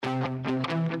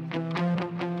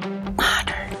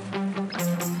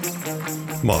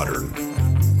Modern.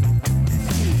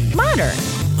 Modern.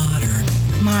 Modern.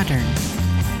 Modern.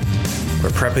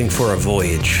 We're prepping for a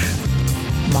voyage.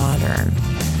 Modern.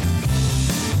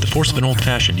 The force of an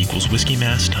old-fashioned equals whiskey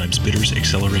mass times bitters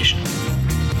acceleration.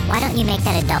 Why don't you make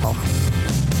that a double?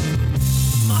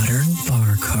 Modern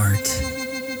bar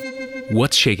cart.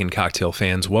 What's shaking, cocktail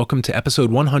fans? Welcome to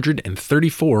episode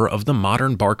 134 of the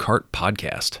Modern Bar Cart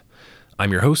podcast.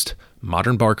 I'm your host,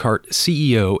 Modern Bar Cart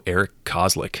CEO Eric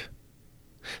Kozlik.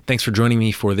 Thanks for joining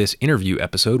me for this interview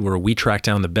episode where we track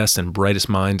down the best and brightest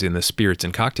minds in the spirits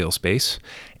and cocktail space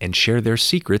and share their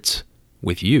secrets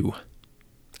with you.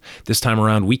 This time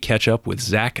around, we catch up with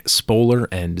Zach Spohler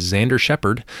and Xander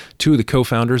Shepard, two of the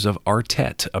co-founders of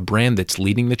Artet, a brand that's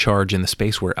leading the charge in the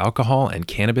space where alcohol and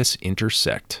cannabis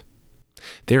intersect.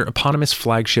 Their eponymous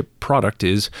flagship product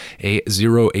is a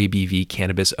zero ABV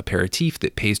cannabis aperitif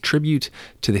that pays tribute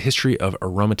to the history of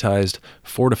aromatized,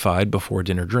 fortified before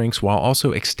dinner drinks while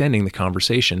also extending the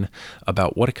conversation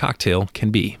about what a cocktail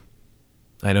can be.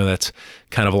 I know that's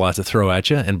kind of a lot to throw at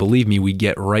you, and believe me, we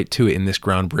get right to it in this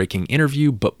groundbreaking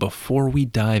interview, but before we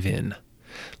dive in,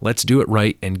 let's do it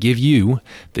right and give you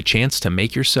the chance to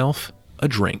make yourself a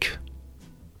drink.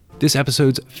 This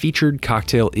episode's featured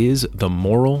cocktail is the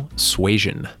Moral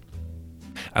Suasion.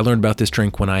 I learned about this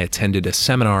drink when I attended a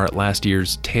seminar at last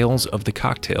year's Tales of the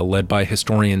Cocktail led by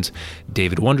historians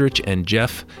David Wondrich and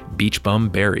Jeff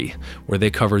Beachbum Berry, where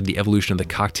they covered the evolution of the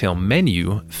cocktail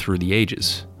menu through the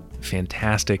ages.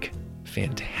 Fantastic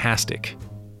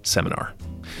seminar.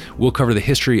 We'll cover the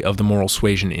history of the Moral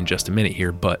Suasion in just a minute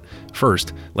here, but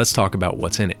first, let's talk about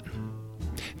what's in it.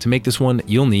 To make this one,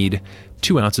 you'll need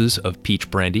 2 ounces of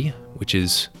peach brandy, which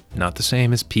is not the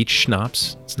same as peach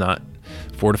schnapps. It's not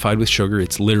fortified with sugar.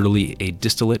 It's literally a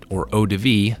distillate or eau de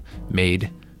vie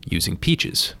made using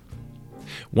peaches.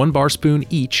 1 bar spoon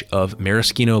each of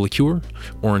maraschino liqueur,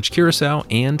 orange curacao,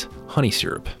 and honey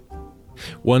syrup.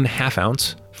 1/2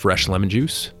 ounce fresh lemon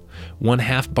juice,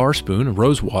 1/2 bar spoon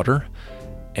rose water,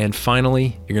 and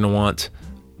finally, you're going to want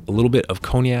a little bit of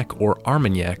cognac or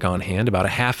armagnac on hand, about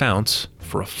 1/2 ounce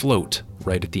for a float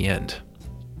right at the end.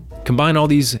 Combine all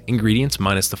these ingredients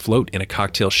minus the float in a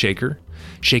cocktail shaker.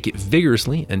 Shake it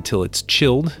vigorously until it's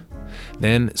chilled.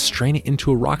 Then strain it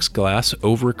into a rocks glass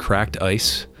over cracked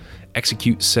ice.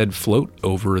 Execute said float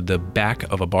over the back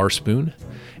of a bar spoon.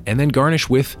 And then garnish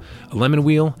with a lemon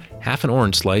wheel, 1/2 an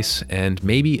orange slice, and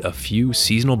maybe a few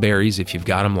seasonal berries if you've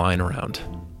got them lying around.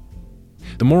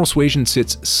 The Moral Suasion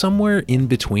sits somewhere in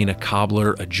between a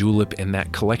cobbler, a julep, and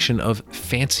that collection of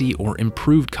fancy or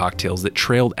improved cocktails that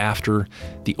trailed after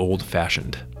the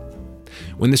old-fashioned.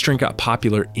 When this drink got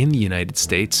popular in the United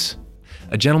States,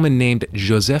 a gentleman named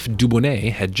Joseph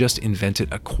Dubonnet had just invented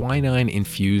a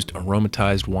quinine-infused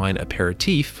aromatized wine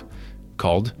aperitif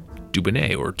called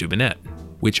Dubonnet or Dubonnet,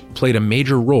 which played a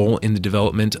major role in the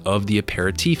development of the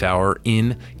aperitif hour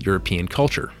in European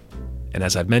culture. And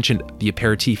as I've mentioned, the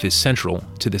aperitif is central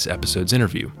to this episode's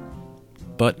interview.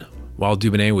 But while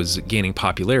Dubonnet was gaining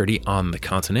popularity on the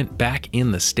continent, back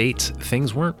in the States,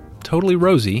 things weren't totally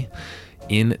rosy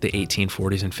in the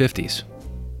 1840s and 50s.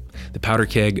 The powder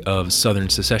keg of Southern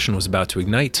secession was about to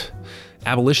ignite,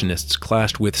 abolitionists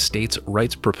clashed with states'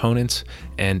 rights proponents,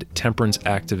 and temperance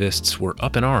activists were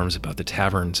up in arms about the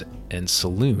taverns and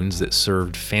saloons that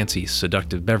served fancy,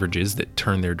 seductive beverages that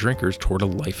turned their drinkers toward a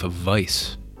life of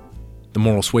vice. The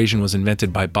Moral Suasion was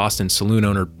invented by Boston saloon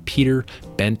owner Peter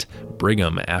Bent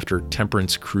Brigham after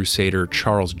temperance crusader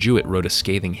Charles Jewett wrote a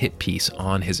scathing hit piece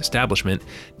on his establishment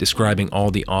describing all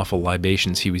the awful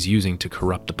libations he was using to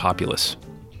corrupt the populace.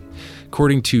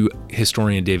 According to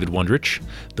historian David Wondrich,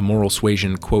 the Moral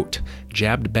Suasion, quote,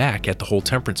 jabbed back at the whole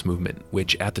temperance movement,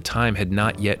 which at the time had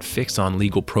not yet fixed on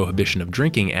legal prohibition of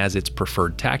drinking as its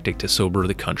preferred tactic to sober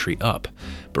the country up,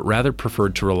 but rather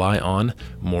preferred to rely on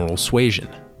moral suasion,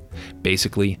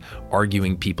 basically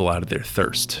arguing people out of their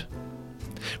thirst.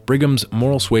 Brigham's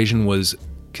Moral Suasion was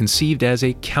conceived as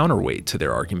a counterweight to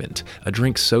their argument, a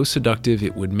drink so seductive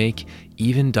it would make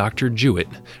even Dr. Jewett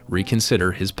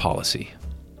reconsider his policy.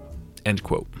 End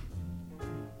quote.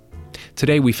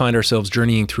 Today we find ourselves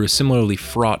journeying through a similarly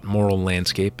fraught moral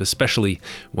landscape, especially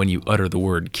when you utter the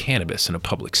word cannabis in a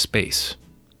public space.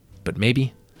 But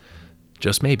maybe,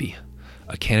 just maybe,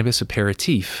 a cannabis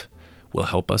aperitif will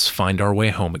help us find our way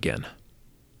home again.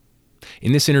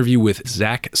 In this interview with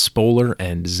Zach Spohler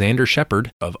and Xander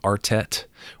Shepard of Artet,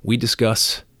 we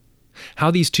discuss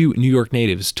how these two New York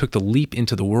natives took the leap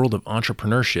into the world of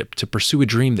entrepreneurship to pursue a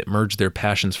dream that merged their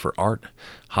passions for art,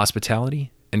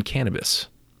 hospitality, and cannabis.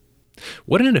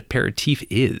 what an aperitif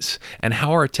is, and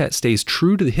how Artet stays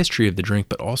true to the history of the drink,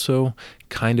 but also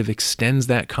kind of extends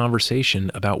that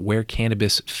conversation about where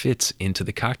cannabis fits into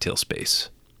the cocktail space.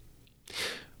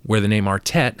 Where the name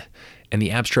Artet and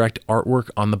the abstract artwork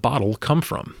on the bottle come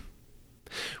from.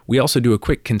 We also do a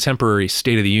quick contemporary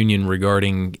State of the Union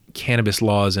regarding cannabis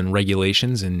laws and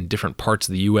regulations in different parts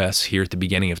of the U.S. here at the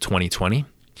beginning of 2020.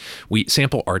 We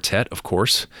sample Artet, of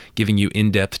course, giving you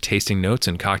in-depth tasting notes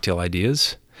and cocktail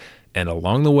ideas. And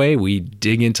along the way, we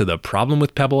dig into the problem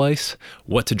with pebble ice,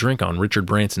 what to drink on Richard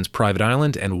Branson's private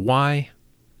island, and why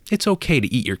it's okay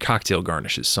to eat your cocktail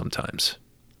garnishes sometimes.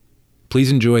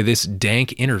 Please enjoy this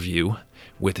dank interview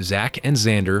with Zach and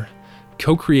Xander,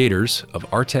 co-creators of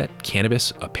Artet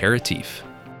Cannabis Aperitif.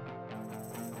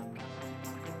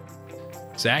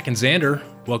 Zach and Xander,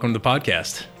 welcome to the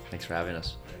podcast. Thanks for having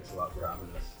us. Thanks a lot for having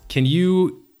us. Can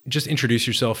you just introduce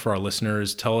yourself for our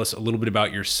listeners? Tell us a little bit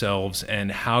about yourselves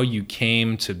and how you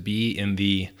came to be in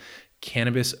the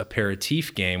cannabis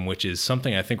aperitif game, which is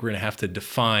something I think we're going to have to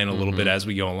define a little bit as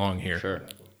we go along here. Sure.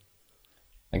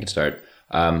 I can start.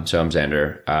 So I'm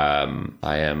Xander.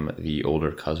 I am the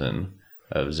older cousin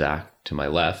of Zach to my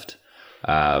left.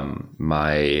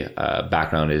 My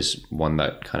background is one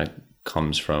that kind of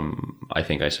comes from, I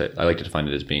like to define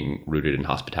it as being rooted in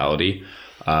hospitality.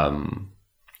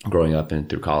 Growing up and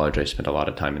through college, I spent a lot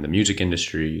of time in the music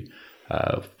industry,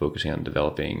 focusing on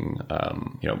developing,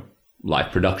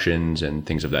 live productions and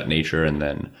things of that nature. And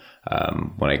then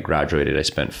when I graduated, I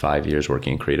spent 5 years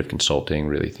working in creative consulting,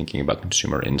 really thinking about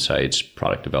consumer insights,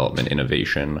 product development,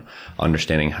 innovation,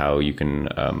 understanding how you can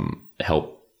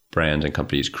help brands and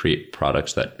companies create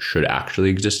products that should actually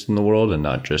exist in the world and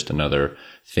not just another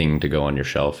thing to go on your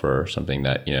shelf or something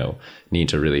that,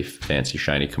 needs a really fancy,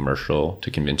 shiny commercial to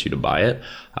convince you to buy it.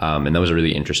 And that was a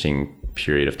really interesting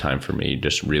period of time for me,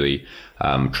 just really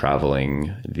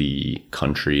traveling the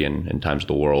country and times of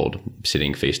the world,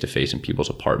 sitting face to face in people's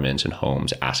apartments and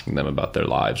homes, asking them about their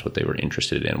lives, what they were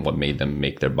interested in, what made them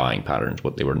make their buying patterns,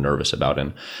 what they were nervous about.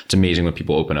 And it's amazing when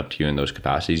people open up to you in those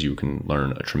capacities. You can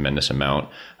learn a tremendous amount,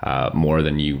 more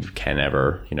than you can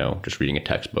ever, just reading a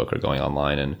textbook or going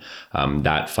online. And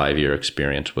that 5-year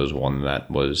experience was one that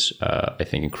was, I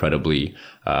think, incredibly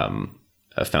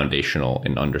foundational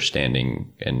in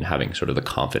understanding and having sort of the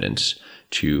confidence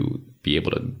to be able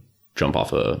to jump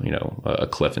off a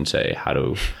cliff and say, how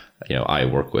do I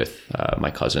work with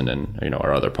my cousin and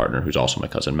our other partner, who's also my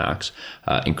cousin Max,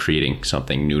 in creating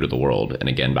something new to the world. And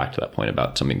again, back to that point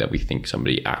about something that we think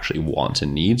somebody actually wants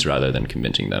and needs, rather than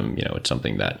convincing them it's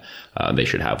something that they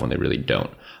should have when they really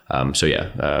don't.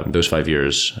 Those 5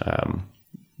 years,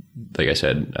 like I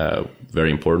said,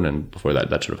 very important. And before that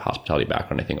sort of hospitality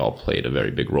background, I think all played a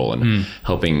very big role in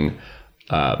helping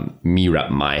me wrap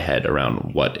my head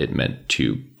around what it meant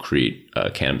to create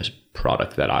a cannabis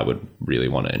product that I would really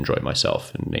want to enjoy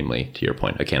myself. And namely, to your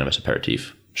point, a cannabis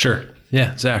aperitif. Sure.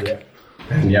 Yeah. Zach. Yeah.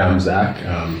 And I'm Zach.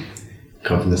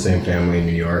 Come from the same family in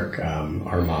New York.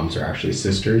 Our moms are actually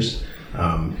sisters.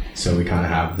 So we kind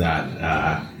of have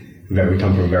that, we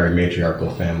come from a very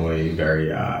matriarchal family, very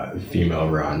female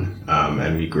run,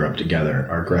 and we grew up together.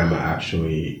 Our grandma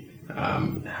actually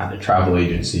had a travel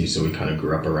agency, so we kind of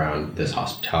grew up around this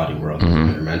hospitality world, as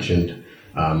Xander mentioned.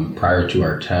 Prior to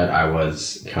Artet,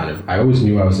 I always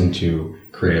knew I was into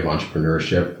creative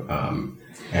entrepreneurship,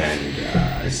 and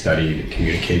I studied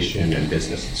communication and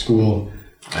business at school,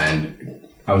 and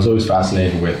I was always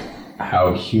fascinated with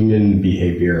how human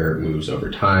behavior moves over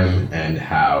time and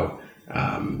how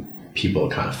people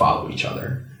kind of follow each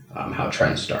other, how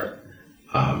trends start.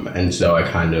 And so I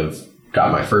kind of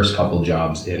got my first couple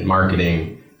jobs in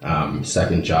marketing,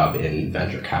 second job in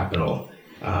venture capital.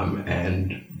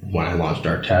 And when I launched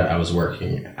Artet, I was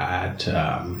working at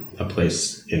a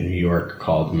place in New York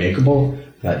called Makeable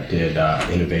that did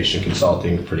innovation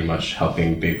consulting, pretty much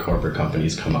helping big corporate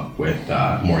companies come up with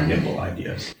more nimble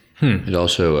ideas. It's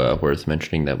also worth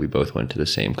mentioning that we both went to the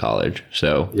same college.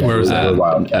 So where was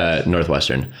that?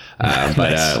 Northwestern.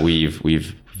 But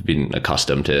we've been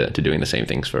accustomed to doing the same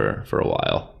things for a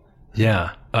while.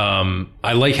 Yeah.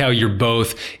 I like how you're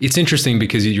both, it's interesting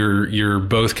because you're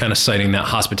both kind of citing that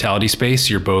hospitality space.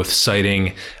 You're both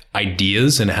citing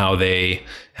ideas and how they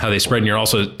spread. And you're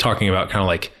also talking about kind of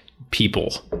like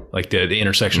people, like the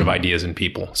intersection of ideas and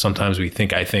people. Sometimes I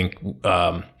think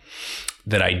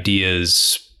that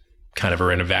ideas kind of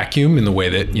are in a vacuum in the way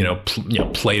that,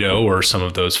 Plato or some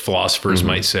of those philosophers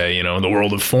might say, in the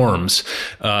world of forms.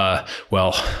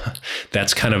 Well,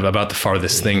 that's kind of about the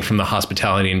farthest thing from the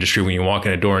hospitality industry when you walk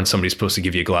in a door and somebody's supposed to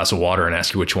give you a glass of water and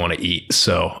ask you what you want to eat.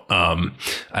 So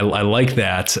I like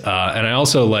that. And I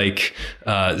also like,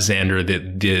 Xander,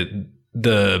 that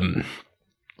the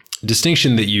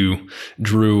distinction that you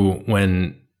drew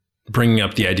when bringing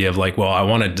up the idea of like, well, I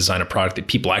want to design a product that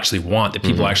people actually want, that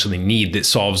people actually need, that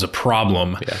solves a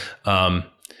problem. Yeah.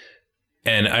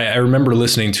 And I remember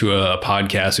listening to a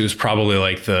podcast. It was probably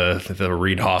like the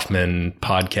Reid Hoffman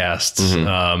podcasts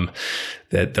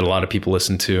that a lot of people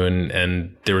listen to,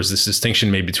 and there was this distinction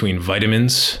made between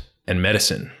vitamins and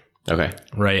medicine. Okay.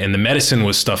 Right. And the medicine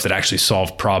was stuff that actually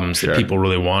solved problems that people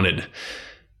really wanted.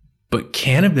 But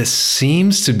cannabis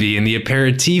seems to be, and the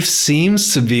aperitif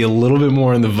seems to be a little bit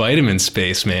more in the vitamin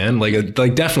space, man. Like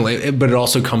definitely, but it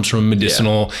also comes from a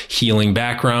medicinal healing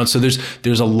background. So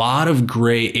there's a lot of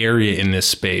gray area in this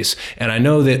space. And I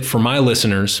know that for my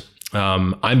listeners,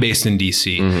 I'm based in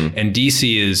DC, and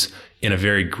DC is in a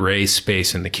very gray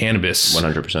space in the cannabis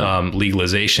 100%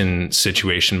 legalization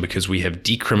situation, because we have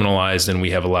decriminalized and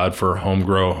we have allowed for home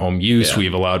grow, home use. Yeah.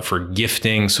 We've allowed for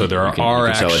gifting. So there you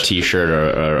can sell a t-shirt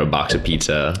or a box of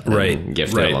pizza, and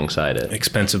gift it alongside it.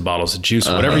 Expensive bottles of juice,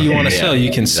 whatever you want to sell,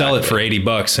 you can sell it for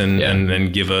 $80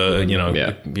 and give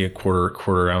be a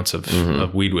quarter ounce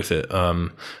of weed with it.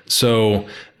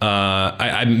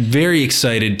 I'm very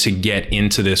excited to get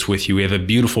into this with you. We have a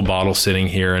beautiful bottle sitting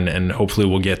here, and hopefully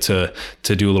we'll get to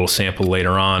do a little sample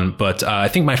later on. But I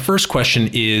think my first question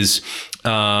is,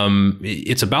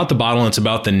 it's about the bottle, and it's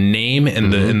about the name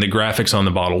and the graphics on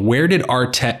the bottle. Where did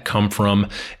Artet come from?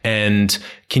 And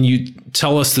can you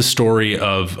tell us the story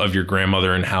of your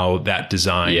grandmother and how that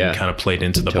design kind of played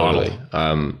into the bottle?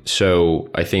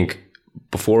 So I think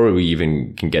before we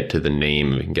even can get to the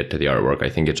name, we can get to the artwork, I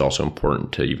think it's also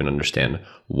important to even understand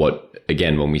what,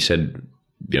 again, when we said,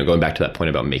 going back to that point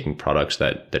about making products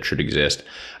that should exist,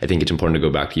 I think it's important to go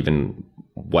back to even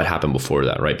what happened before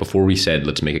that, right? Before we said,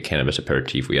 let's make a cannabis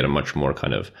aperitif, we had a much more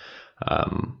kind of,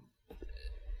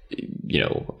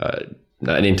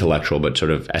 not intellectual, but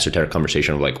sort of esoteric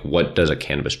conversation of like, what does a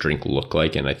cannabis drink look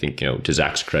like? And I think, to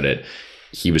Zach's credit,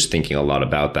 he was thinking a lot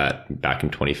about that back in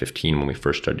 2015 when we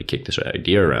first started to kick this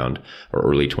idea around, or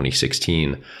early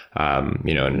 2016.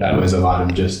 And that was a lot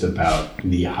of just about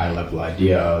the high level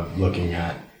idea of looking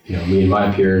at, me and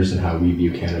my peers and how we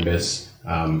view cannabis,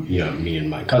 me and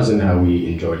my cousin, how we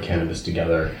enjoyed cannabis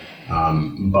together.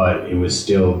 But it was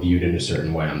still viewed in a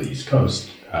certain way on the East Coast,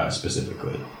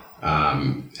 specifically.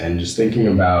 And just thinking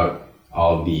about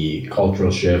all the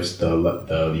cultural shifts, the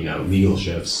legal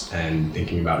shifts, and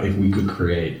thinking about if we could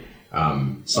create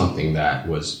something that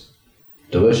was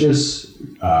delicious,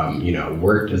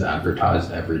 worked as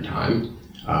advertised every time,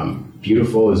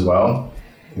 beautiful as well.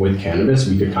 With cannabis,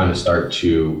 we could kind of start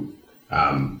to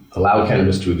allow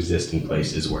cannabis to exist in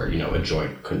places where a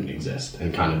joint couldn't exist,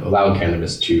 and kind of allow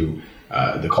cannabis to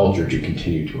the culture to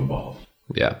continue to evolve.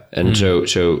 Yeah, and so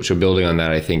building on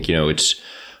that, I think it's.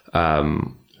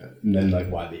 And then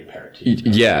why the aperitif?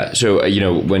 Yeah. So,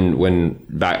 when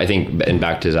back, I think, and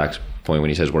back to Zach's point, when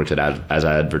he says works as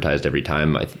advertised every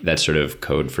time, that's sort of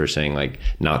code for saying like,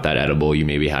 not that edible you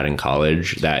maybe had in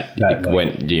college that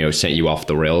went, sent you off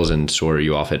the rails and swore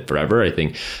you off it forever. I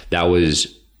think that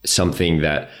was something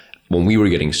that when we were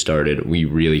getting started, we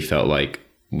really felt like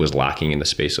was lacking in the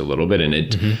space a little bit. And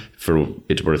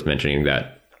it's worth mentioning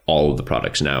that all of the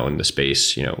products now in the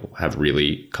space, have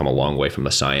really come a long way from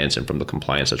the science and from the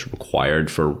compliance that's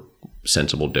required for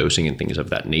sensible dosing and things of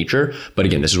that nature. But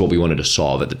again, this is what we wanted to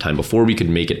solve at the time. Before we could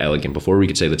make it elegant, before we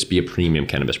could say, let's be a premium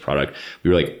cannabis product, we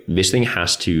were like, this thing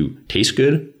has to taste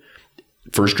good.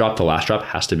 First drop to last drop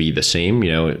has to be the same.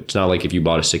 It's not like if you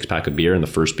bought a 6-pack of beer and the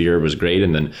first beer was great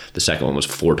and then the second one was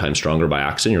 4 times stronger by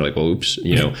accident. You're like, well, oops,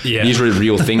 These were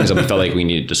real things that we felt like we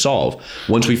needed to solve.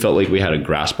 Once we felt like we had a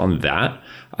grasp on that,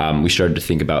 we started to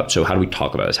think about, so how do we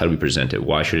talk about this? How do we present it?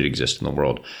 Why should it exist in the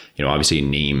world? Obviously a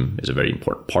name is a very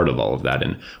important part of all of that.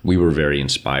 And we were very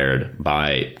inspired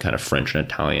by kind of French and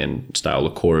Italian style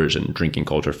liqueurs and drinking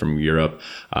culture from Europe,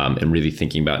 and really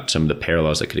thinking about some of the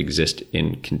parallels that could exist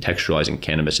in contextualizing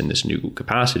cannabis in this new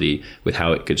capacity with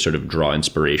how it could sort of draw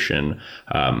inspiration,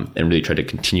 and really try to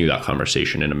continue that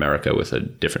conversation in America with a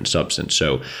different substance.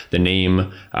 So the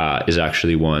name is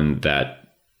actually one that,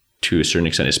 to a certain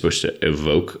extent, is supposed to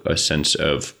evoke a sense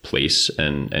of place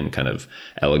and kind of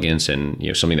elegance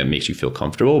and something that makes you feel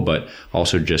comfortable, but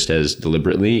also just as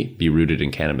deliberately be rooted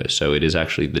in cannabis. So it is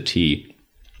actually the T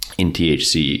in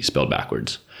THC spelled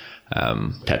backwards,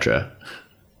 tetra.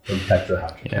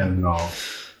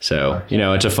 So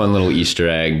it's a fun little Easter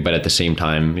egg, but at the same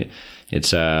time,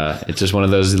 it's just one of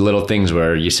those little things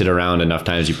where you sit around enough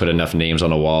times, you put enough names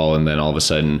on a wall, and then all of a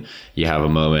sudden you have a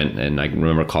moment. And I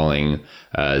remember calling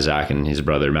Zach and his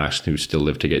brother Max, who still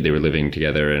lived together. They were living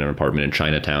together in an apartment in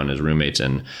Chinatown as roommates,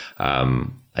 and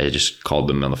I just called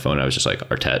them on the phone. I was just like,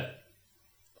 Artet.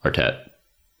 Artet.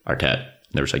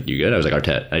 And they were like, you good? I was like,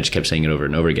 Artet. I just kept saying it over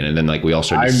and over again. And then like we all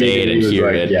started to say it and hear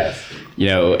it. Yes. You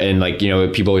know, and like, you know,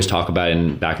 people always talk about,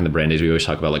 and back in the brand days, we always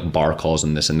talk about like bar calls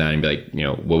and this and that, and be like, you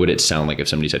know, what would it sound like if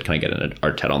somebody said, can I get an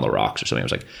Artet on the rocks or something? I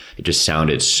was like, it just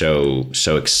sounded so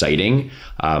exciting.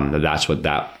 That's what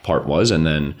that part was. And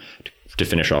then to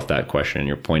finish off that question and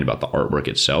your point about the artwork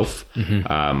itself,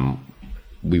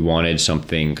 we wanted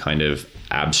something kind of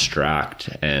abstract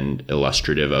and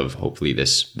illustrative of hopefully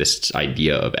this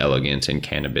idea of elegance and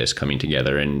cannabis coming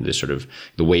together, and this sort of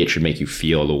the way it should make you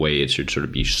feel, the way it should sort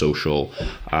of be social.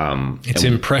 It's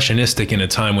impressionistic in a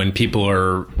time when people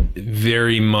are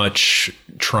very much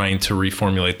trying to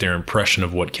reformulate their impression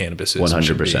of what cannabis is.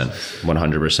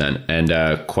 100%.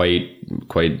 And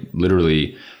quite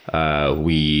literally,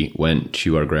 we went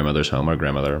to our grandmother's home. Our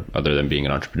grandmother, other than being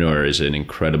an entrepreneur, is an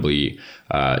incredibly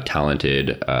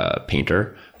talented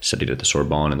painter, studied at the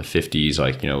Sorbonne in the 50s,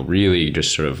 like, you know, really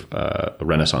just sort of a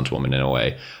Renaissance woman in a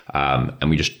way. And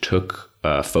we just took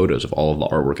photos of all of the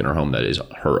artwork in her home that is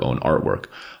her own artwork.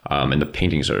 And the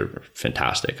paintings are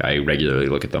fantastic. I regularly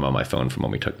look at them on my phone from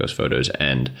when we took those photos.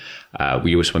 And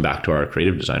we always went back to our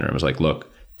creative designer and was like,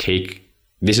 look,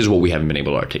 this is what we haven't been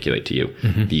able to articulate to you.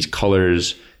 These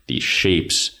colors, these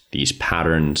shapes, these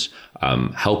patterns,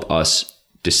 help us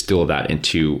distill that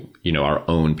into, you know, our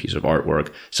own piece of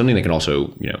artwork, something that can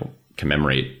also, you know,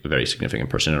 commemorate a very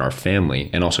significant person in our family,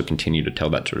 and also continue to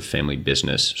tell that sort of family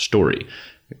business story.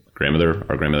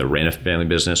 Our grandmother ran a family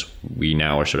business. We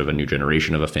now are sort of a new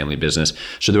generation of a family business.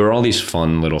 So there were all these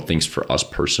fun little things for us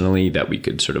personally that we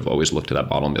could sort of always look to that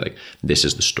bottle and be like, this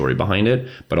is the story behind it.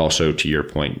 But also, to your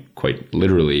point, quite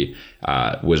literally,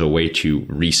 was a way to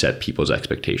reset people's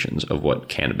expectations of what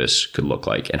cannabis could look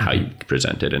like and how you could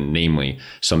present it. And namely,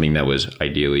 something that was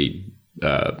ideally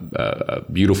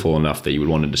beautiful enough that you would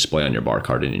want to display on your bar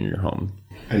cart and in your home.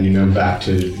 And, you know, back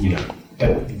to, you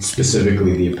know,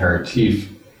 specifically the aperitif,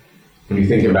 when you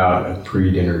think about a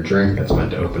pre-dinner drink that's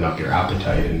meant to open up your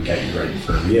appetite and get you ready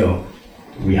for a meal,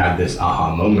 we had this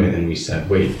aha moment and we said,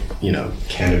 wait, you know,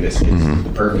 cannabis is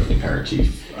the perfect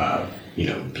aperitif. You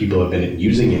know, people have been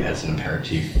using it as an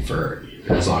aperitif for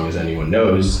as long as anyone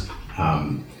knows.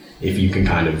 If you can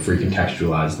kind of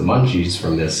recontextualize the munchies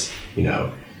from this, you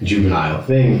know, juvenile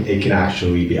thing, it can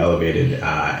actually be elevated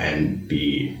and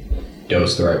be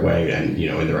dosed the right way, and, you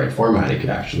know, in the right format, it could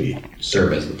actually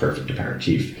serve as the perfect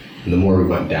aperitif. And the more we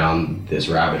went down this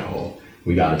rabbit hole,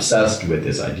 we got obsessed with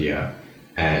this idea.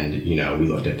 And, you know, we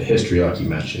looked at the history, like you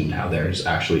mentioned, how there's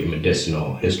actually a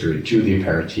medicinal history to the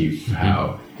aperitif,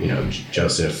 how, you know,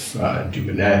 Joseph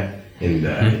Dubinet in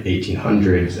the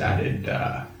 1800s added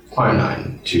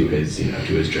quinine to his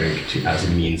drink as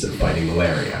a means of fighting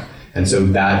malaria. And so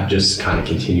that just kind of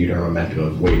continued our momentum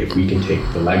of, wait, if we can take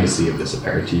the legacy of this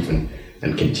aperitif and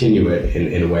continue it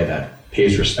in a way that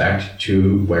pays respect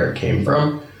to where it came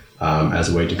from, as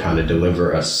a way to kind of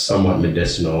deliver a somewhat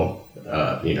medicinal,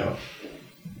 you know,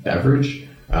 beverage,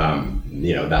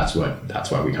 you know, that's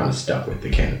why we kind of stuck with the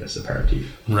cannabis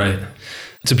aperitif. Right.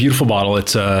 It's a beautiful bottle.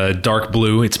 It's a dark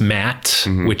blue. It's matte,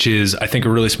 which is, I think, a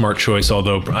really smart choice,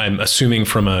 although I'm assuming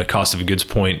from a cost of goods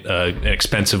point, an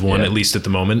expensive one, at least at the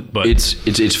moment. But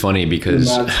it's funny because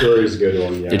the matte story is a good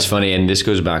one. Yeah. It's funny. And this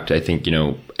goes back to, I think, you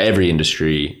know, every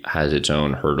industry has its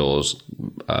own hurdles,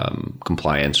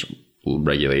 compliance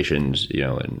regulations, you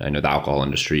know, and I know the alcohol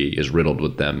industry is riddled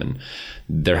with them, and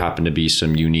there happen to be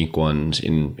some unique ones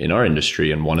in our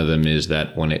industry. And one of them is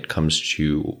that when it comes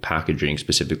to packaging,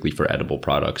 specifically for edible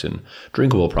products and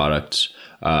drinkable products,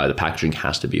 the packaging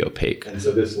has to be opaque. And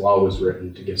so this law was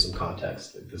written, to give some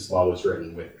context, this law was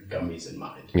written with gummies in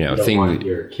mind. You know, you don't want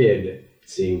your kid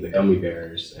seeing the gummy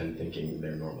bears and thinking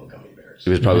they're normal gummy bears. It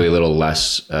was probably a little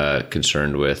less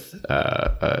concerned with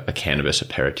a cannabis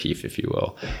aperitif, if you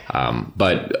will.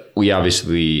 But we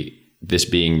obviously, this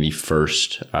being the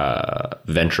first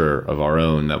venture of our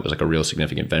own, that was like a real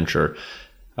significant venture,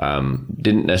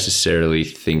 didn't necessarily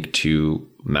think to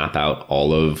map out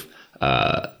all of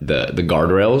the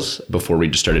guardrails before we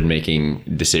just started making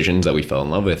decisions that we fell in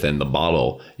love with. And the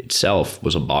bottle itself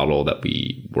was a bottle that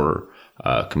we were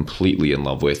completely in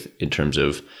love with in terms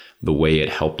of the way it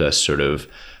helped us sort of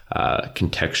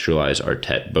contextualize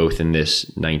Artet, both in this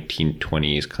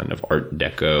 1920s kind of Art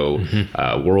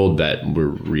Deco world that we're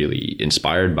really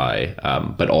inspired by,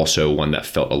 but also one that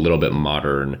felt a little bit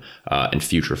modern and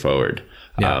future forward,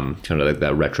 kind of like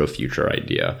that retro future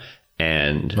idea.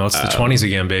 And well, it's the 20s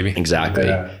again, baby. Exactly.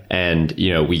 Yeah. And,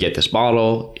 you know, we get this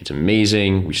bottle, it's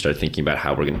amazing. We start thinking about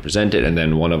how we're going to present it. And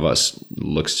then one of us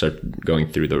starts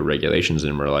going through the regulations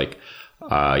and we're like,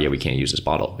 we can't use this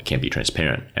bottle. It can't be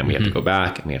transparent. And we have to go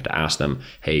back and we have to ask them,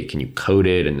 hey, can you coat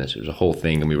it? And this was a whole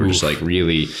thing. And we were just like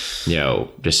really,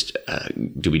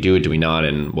 do we do it? Do we not?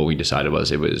 And what we decided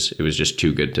was it was just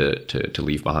too good to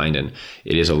leave behind. And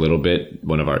it is a little bit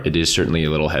it is certainly a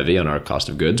little heavy on our cost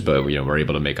of goods, but we're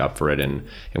able to make up for it in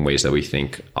ways that we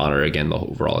think honor, again, the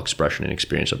overall expression and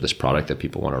experience of this product that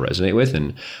people want to resonate with.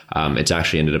 And it's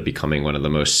actually ended up becoming one of the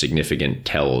most significant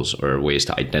tells or ways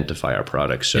to identify our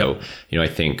products. So, I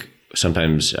think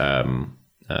sometimes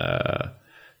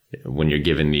when you're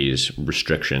given these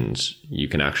restrictions, you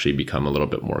can actually become a little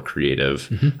bit more creative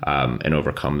and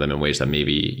overcome them in ways that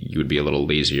maybe you would be a little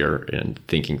lazier in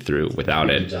thinking through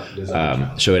without it.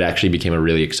 So it actually became a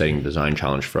really exciting design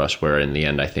challenge for us, where in the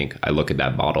end, I think I look at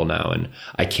that bottle now and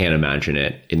I can't imagine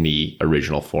it in the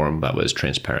original form that was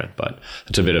transparent. But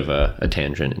it's a bit of a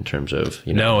tangent in terms of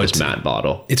this matte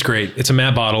bottle. It's great. It's a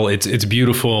matte bottle. It's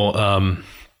beautiful.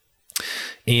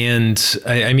 And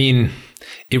I mean,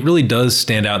 it really does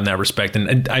stand out in that respect.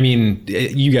 And I mean,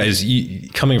 you guys,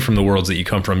 coming from the worlds that you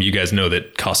come from, you guys know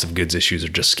that cost of goods issues are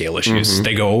just scale issues.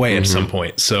 They go away at some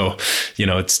point. So,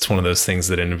 it's one of those things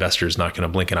that an investor is not going to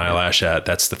blink an eyelash at.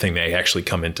 That's the thing they actually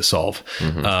come in to solve.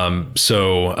 Man,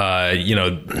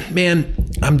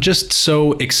 I'm just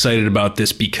so excited about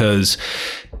this because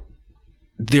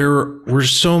there were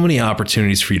so many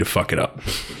opportunities for you to fuck it up.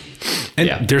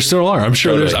 And there still are. I'm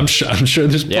sure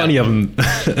there's plenty of them.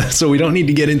 So we don't need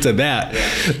to get into that.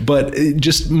 But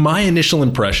just my initial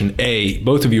impression,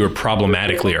 both of you are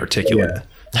problematically articulate.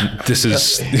 This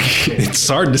is, it's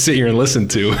hard to sit here and listen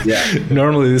to.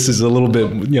 Normally this is a little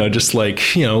bit, just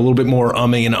like, a little bit more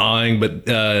umming and ahhing,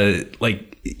 but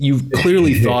you've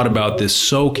clearly thought about this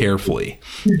so carefully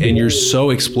and you're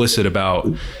so explicit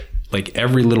about like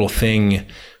every little thing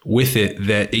with it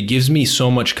that it gives me so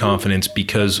much confidence,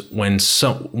 because when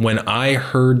I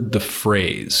heard the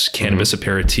phrase Cannabis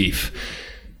Aperitif,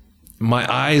 my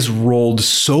eyes rolled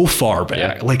so far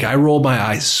back. Like I rolled my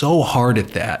eyes so hard at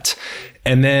that.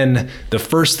 And then the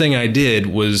first thing I did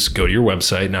was go to your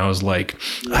website and I was like,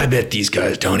 I bet these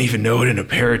guys don't even know what an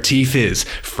aperitif is.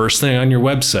 First thing on your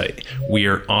website, we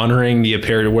are honoring the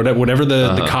aperitif, whatever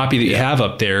the copy that you have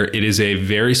up there. It is a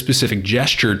very specific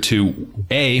gesture to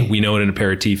A, we know what an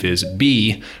aperitif is.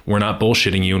 B, we're not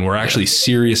bullshitting you and we're actually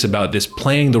serious about this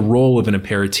playing the role of an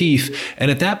aperitif. And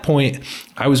at that point,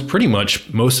 I was pretty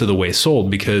much most of the way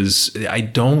sold, because I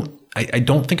don't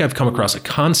think I've come across a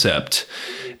concept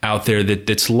out there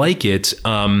that's like it.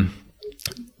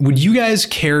 Would you guys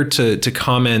care to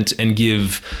comment and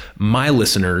give my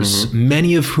listeners,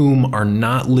 many of whom are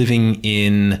not living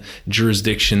in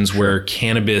jurisdictions where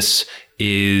cannabis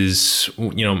is,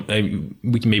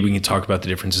 maybe we can talk about the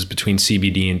differences between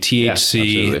CBD and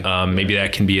THC. Maybe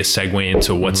that can be a segue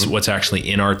into what's actually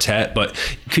in Artet. But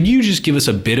could you just give us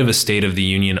a bit of a state of the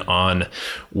union on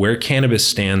where cannabis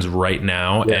stands right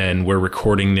now? And we're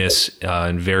recording this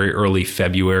in very early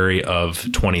February of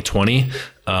 2020.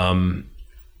 And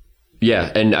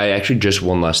I actually just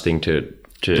one last thing to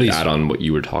add on what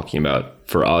you were talking about.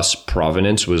 For us,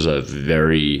 provenance was a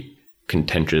very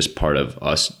contentious part of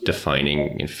us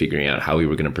defining and figuring out how we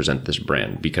were going to present this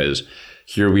brand, because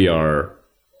here we are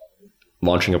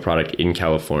launching a product in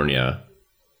California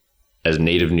as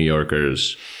native New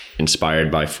Yorkers, inspired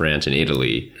by France and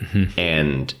Italy.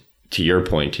 And to your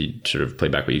point, to sort of play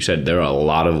back what you said, there are a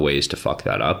lot of ways to fuck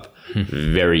that up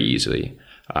very easily.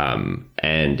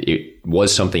 And it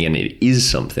was something, and it is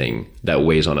something that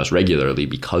weighs on us regularly,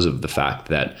 because of the fact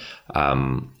that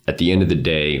at the end of the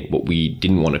day, what we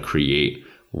didn't want to create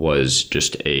was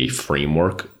just a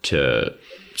framework to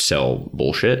sell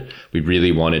bullshit. We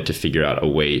really wanted to figure out a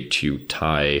way to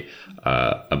tie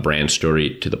a brand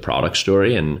story to the product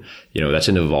story. And, that's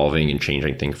an evolving and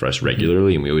changing thing for us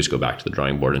regularly. And we always go back to the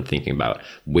drawing board and thinking about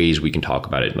ways we can talk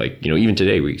about it. Like, even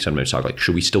today, we sometimes talk like,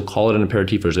 should we still call it an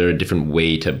aperitif, or is there a different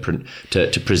way to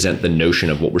present the notion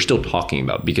of what we're still talking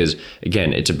about? Because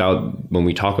again, it's about, when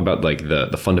we talk about like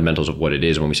the fundamentals of what it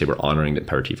is, when we say we're honoring the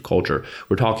aperitif culture,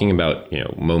 we're talking about,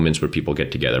 moments where people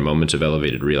get together, moments of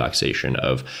elevated relaxation,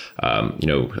 of,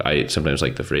 I sometimes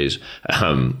like the phrase,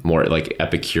 more like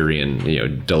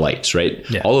Epicurean, delights, right?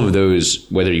 All of those,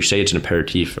 whether you say it's an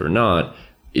aperitif or not,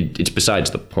 it's besides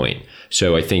the point.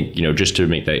 So I think, just to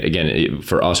make that, again,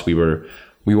 for us, we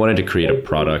wanted to create a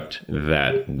product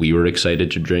that we were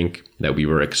excited to drink, that we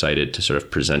were excited to sort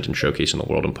of present and showcase in the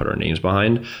world and put our names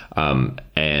behind.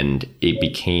 And it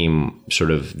became sort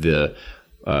of the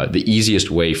easiest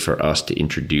way for us to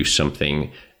introduce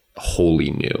something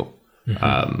wholly new.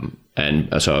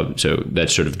 And so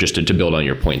that's sort of just to build on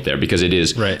your point there, because it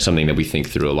is something that we think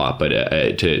through a lot. But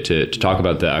to talk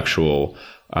about the actual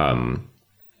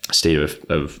state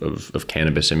of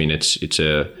cannabis. I mean, it's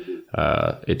a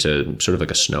sort of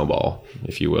like a snowball,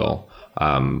 if you will.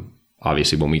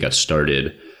 Obviously, when we got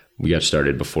started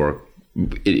before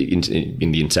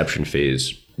in the inception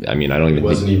phase. I mean, it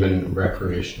wasn't even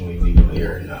recreationally legal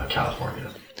here in California.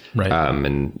 Right.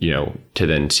 And, to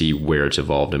then see where it's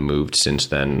evolved and moved since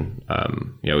then,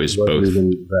 is both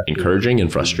encouraging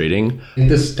and frustrating. I think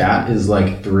the stat is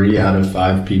like 3 out of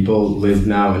 5 people live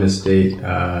now in a state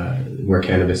where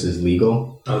cannabis is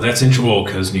legal. Oh, that's interesting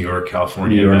because New York,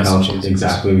 California, Massachusetts.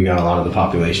 Exactly. We got a lot of the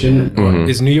population.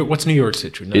 Mm-hmm. What's New York's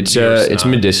situation? It's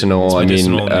medicinal. I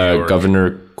mean,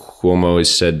 Governor Cuomo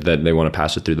has said that they want to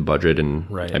pass it through the budget, and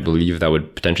right. I believe that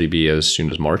would potentially be as soon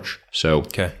as March. So,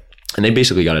 okay. And they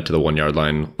basically got it to the 1 yard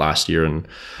line last year, and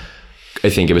I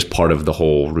think it was part of the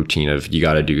whole routine of you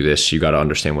got to do this. You got to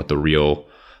understand what the real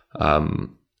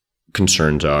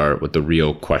concerns are, what the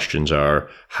real questions are,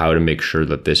 how to make sure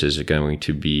that this is going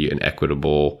to be an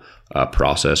equitable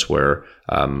process where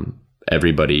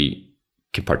everybody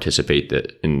can participate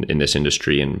in this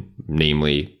industry, and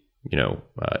namely,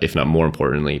 if not more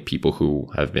importantly, people who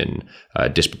have been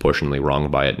disproportionately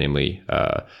wronged by it, namely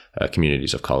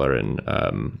communities of color, and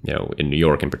in New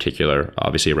York in particular,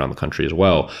 obviously around the country as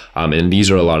well. And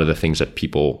these are a lot of the things that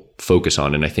people focus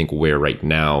on, and I think where right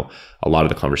now a lot of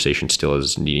the conversation still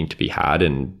is needing to be had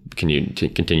and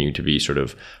continue to be sort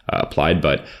of applied.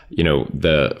 But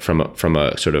from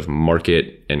a sort of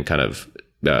market and kind of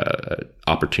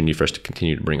opportunity for us to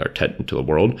continue to bring Artet into the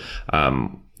world.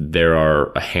 There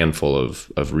are a handful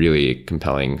of really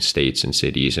compelling states and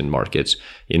cities and markets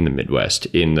in the Midwest,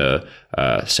 in the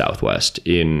Southwest,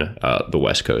 in the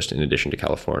West Coast, in addition to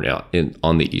California,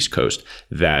 on the East Coast,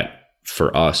 that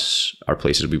for us are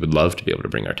places we would love to be able to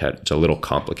bring Artet. It's a little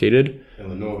complicated.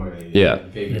 Illinois, yeah,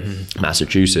 Vegas,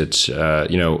 Massachusetts.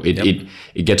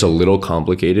 It gets a little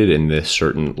complicated in this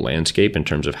certain landscape in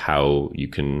terms of how you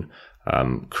can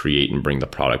create and bring the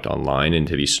product online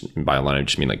into these. By online, I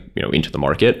just mean into the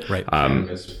market. Right.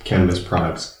 Cannabis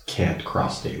products can't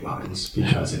cross state lines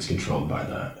because it's controlled by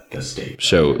the state.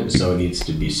 So it needs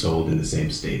to be sold in the same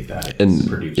state that it's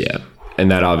produced. Yeah. And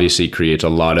that obviously creates a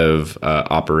lot of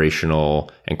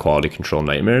operational and quality control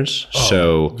nightmares.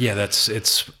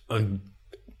 It's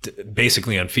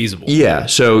basically unfeasible. Yeah.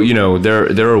 So,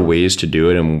 there are ways to do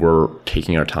it, and we're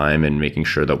taking our time and making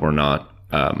sure that we're not,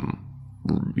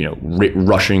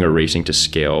 rushing or racing to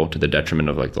scale to the detriment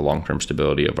of the long-term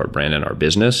stability of our brand and our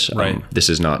business. Right. This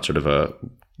is not sort of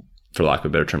for lack of a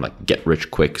better term, get rich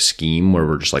quick scheme where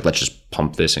we're just let's just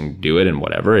pump this and do it and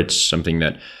whatever. It's something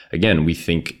that, again, we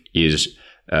think is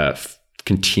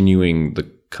continuing the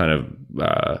kind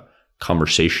of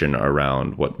conversation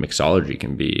around what mixology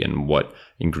can be and what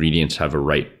ingredients have a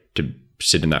right to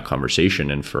sit in that conversation.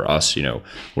 And for us,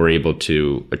 we're able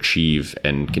to achieve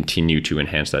and continue to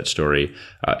enhance that story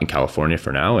in California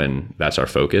for now, and that's our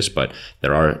focus. But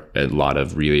there are a lot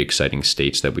of really exciting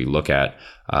states that we look at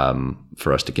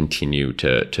for us to continue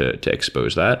to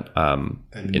expose that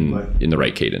in the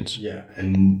right cadence. Yeah,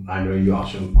 and I know you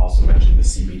also mentioned the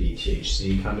CBD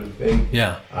THC kind of thing.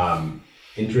 Yeah.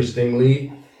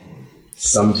 Interestingly,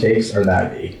 some takes are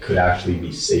that it could actually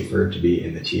be safer to be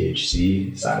in the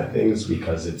THC side of things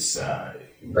because it's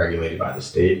regulated by the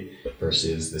state,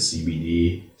 versus the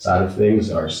CBD side of things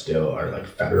are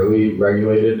federally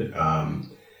regulated,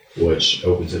 which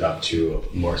opens it up to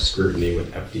more scrutiny with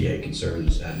FDA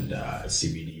concerns and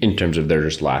CBD. In terms of their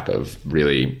just lack of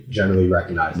really generally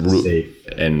recognized as safe.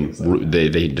 And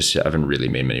they just haven't really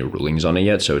made many rulings on it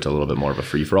yet. So it's a little bit more of a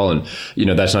free for all. And,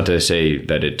 that's not to say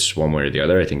that it's one way or the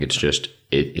other. I think it's just,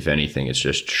 if anything, it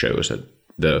just shows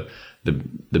that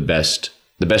the best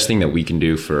thing that we can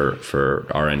do for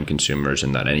our end consumers,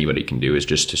 and that anybody can do, is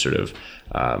just to sort of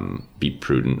be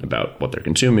prudent about what they're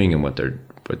consuming and what they're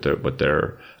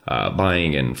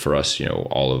buying. And for us,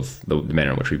 all of the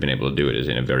manner in which we've been able to do it is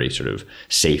in a very sort of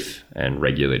safe and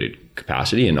regulated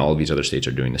capacity, and all of these other states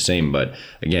are doing the same. But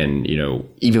again,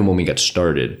 even when we got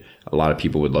started, a lot of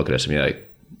people would look at us and be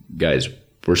like, guys,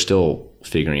 we're still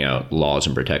figuring out laws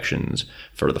and protections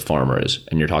for the farmers,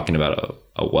 and you're talking about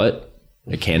a what?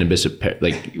 A cannabis,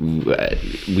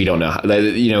 we don't know how,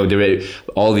 there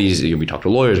all these, we talk to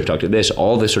lawyers, we talk to this,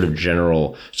 all this sort of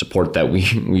general support that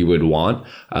we would want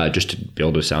just to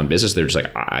build a sound business. They're just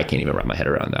I can't even wrap my head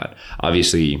around that.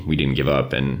 Obviously we didn't give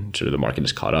up, and sort of the market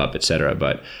is caught up, et cetera.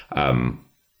 But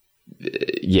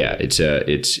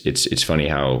it's funny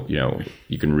how,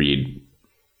 you can read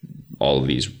all of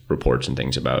these reports and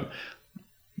things about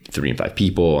 3 and 5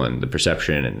 people and the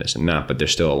perception and this and that, but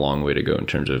there's still a long way to go in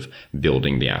terms of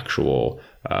building the actual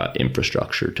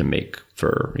infrastructure to make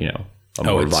for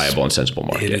more viable and sensible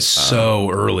market. It is so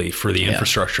early for the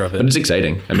infrastructure of it. But it's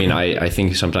exciting. I mean, I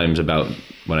think sometimes about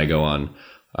when I go on,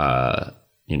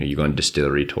 you go on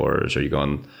distillery tours or you go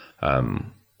on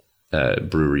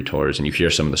brewery tours, and you hear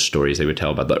some of the stories they would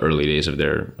tell about the early days of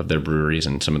their breweries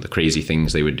and some of the crazy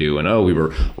things they would do. And we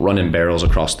were running barrels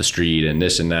across the street and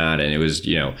this and that. And it was,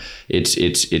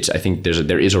 it's. I think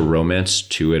there is a romance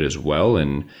to it as well,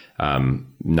 and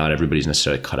not everybody's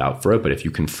necessarily cut out for it. But if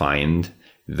you can find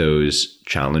those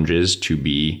challenges to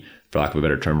be, for lack of a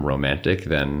better term, romantic,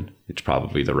 then it's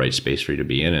probably the right space for you to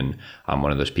be in. And I'm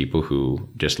one of those people who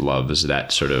just loves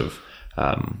that sort of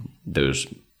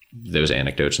those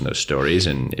anecdotes and those stories,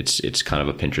 and it's kind of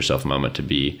a pinch yourself moment to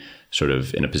be sort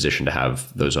of in a position to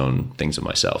have those own things of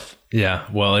myself. Yeah,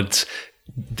 well,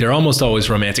 they're almost always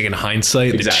romantic in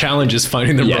hindsight. Exactly. The challenge is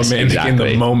finding them romantic in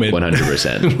the moment.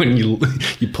 100%. When you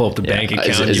pull up the bank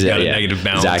account, you've got a negative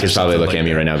balance. Zach is probably looking at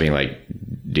me right now being like,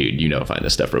 dude, find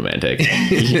this stuff romantic.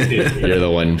 You're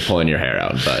the one pulling your hair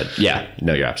out. But yeah,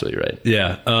 no, you're absolutely right.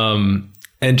 Yeah.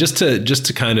 And just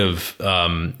to kind of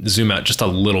zoom out just a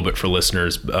little bit for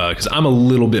listeners, because I'm a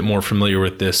little bit more familiar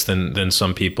with this than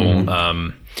some people.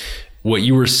 Mm-hmm. What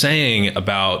you were saying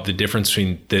about the difference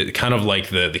between the kind of like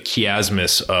the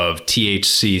chiasmus of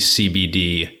THC,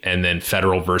 CBD, and then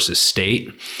federal versus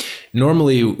state.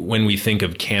 Normally, when we think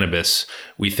of cannabis,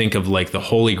 we think of like the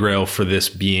holy grail for this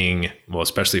being, well,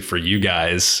 especially for you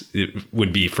guys, it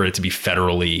would be for it to be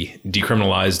federally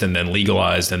decriminalized and then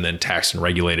legalized and then taxed and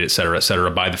regulated, et cetera,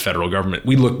 by the federal government.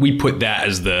 We put that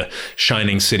as the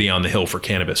shining city on the hill for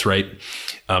cannabis, right?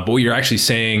 But what you're actually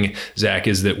saying, Zach,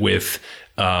 is that with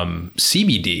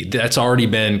CBD, that's already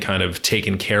been kind of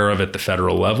taken care of at the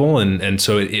federal level. And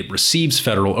so it receives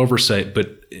federal oversight,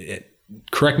 but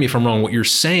correct me if I'm wrong, what you're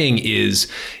saying is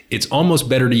it's almost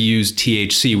better to use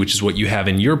THC, which is what you have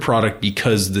in your product,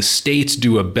 because the states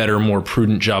do a better, more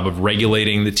prudent job of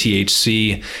regulating the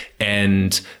THC,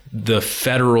 and the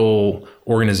federal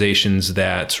organizations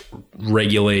that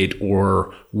regulate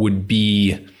or would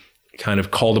be kind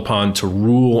of called upon to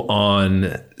rule on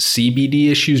CBD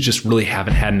issues just really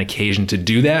haven't had an occasion to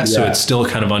do that. Yeah. So it's still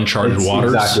kind of uncharted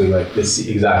waters.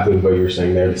 Exactly what you were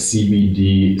saying there. The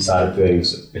CBD side of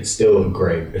things, it's still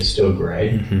gray.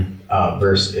 Mm-hmm.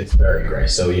 Versus it's very gray.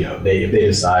 So, if they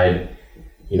decide,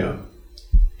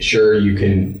 sure, you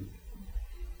can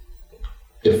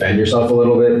defend yourself a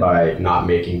little bit by not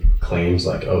making claims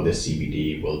like, this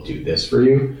CBD will do this for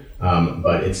you.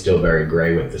 But it's still very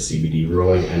gray with the CBD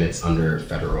ruling, and it's under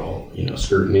federal,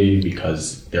 scrutiny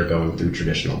because they're going through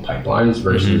traditional pipelines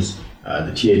versus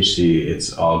the THC.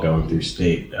 It's all going through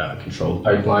state controlled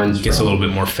pipelines. It gets a little bit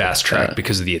more fast tracked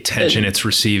because of the attention it's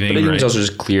receiving. But I think it's also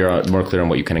just more clear on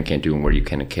what you can and can't do and where you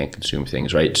can and can't consume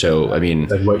things, right? So, I mean,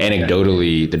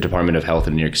 anecdotally, the Department of Health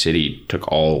in New York City took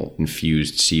all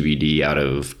infused CBD out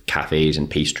of cafes and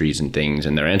pastries and things,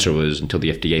 and their answer was, until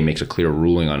the FDA makes a clear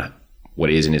ruling on what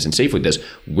is and isn't safe with this,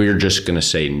 we're just going to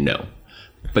say no.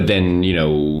 But then,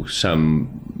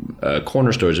 some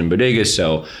corner stores and bodegas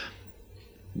sell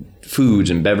foods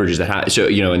and beverages that have,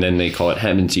 and then they call it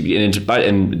hemp and CBD.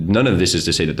 And none of this is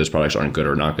to say that those products aren't good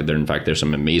or not good. In fact, there's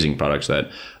some amazing products that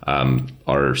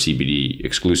are CBD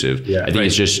exclusive. Yeah, I think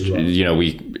it's just,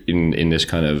 we, in this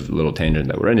kind of little tangent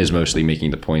that we're in, is mostly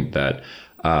making the point that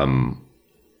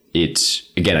it's,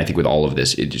 again, I think with all of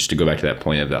this, just to go back to that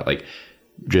point of that, like,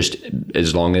 just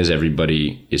as long as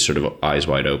everybody is sort of eyes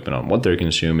wide open on what they're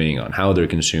consuming, on how they're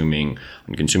consuming,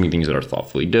 on consuming things that are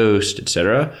thoughtfully dosed, et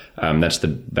cetera, that's the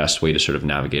best way to sort of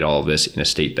navigate all of this in a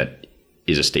state that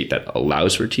is a state that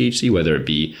allows for THC, whether it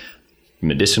be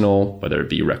medicinal, whether it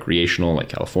be recreational like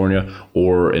California,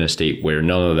 or in a state where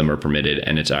none of them are permitted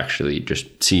and it's actually just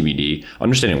CBD,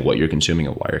 understanding what you're consuming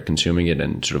and why you're consuming it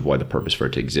and sort of why the purpose for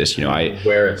it to exist.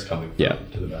 Where it's coming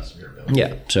from, to the best of your ability.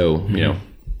 Yeah. So,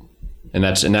 and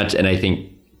I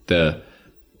think the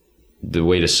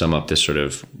way to sum up this sort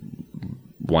of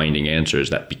winding answer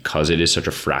is that because it is such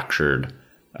a fractured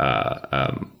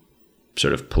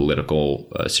sort of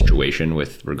political situation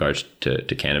with regards to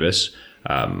cannabis,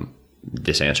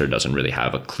 this answer doesn't really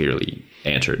have a clearly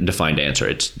defined answer.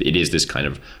 It is this kind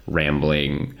of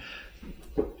rambling,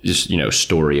 just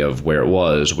story of where it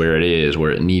was, where it is,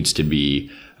 where it needs to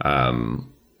be.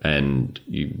 And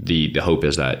the hope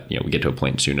is that, we get to a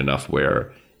point soon enough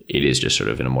where it is just sort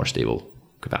of in a more stable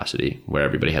capacity, where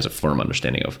everybody has a firm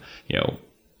understanding of,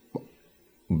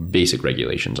 basic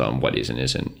regulations on what is and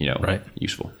isn't,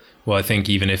 useful. Well, I think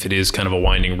even if it is kind of a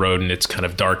winding road and it's kind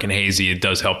of dark and hazy, it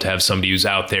does help to have somebody who's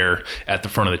out there at the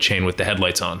front of the chain with the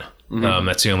headlights on.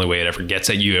 That's the only way it ever gets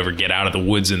at you, ever get out of the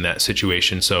woods in that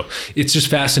situation. So it's just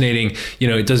fascinating.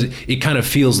 It kind of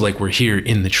feels like we're here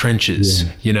in the trenches.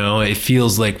 It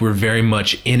feels like we're very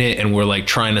much in it and we're like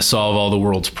trying to solve all the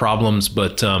world's problems.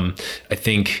 But I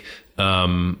think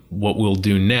what we'll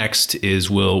do next is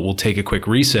we'll take a quick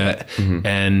reset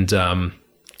and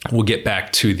we'll get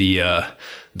back to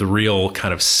the real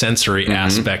kind of sensory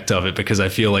aspect of it, because I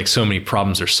feel like so many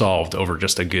problems are solved over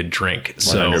just a good drink.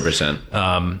 100%.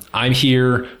 So I'm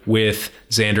here with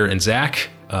Xander and Zach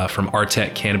from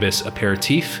Artet Cannabis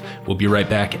Aperitif. We'll be right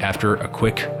back after a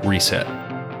quick reset.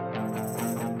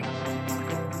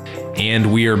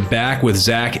 And we are back with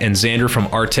Zach and Xander from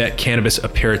Artet Cannabis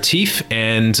Aperitif.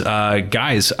 And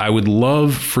guys, I would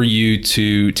love for you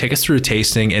to take us through a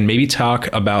tasting and maybe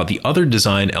talk about the other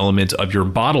design element of your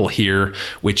bottle here,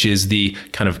 which is the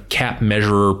kind of cap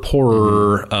measurer,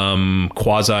 pourer,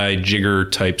 quasi jigger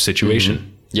type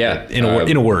situation. Yeah. In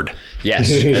a word.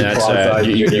 Yes. And that's,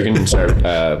 you can start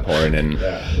pouring in.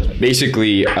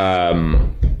 Basically,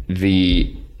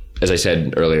 as I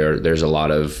said earlier, there's a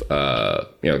lot of,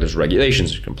 there's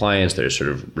regulations, compliance, there's sort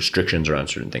of restrictions around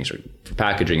certain things for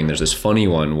packaging. And there's this funny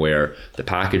one where the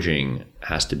packaging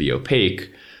has to be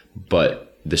opaque,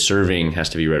 but the serving has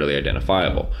to be readily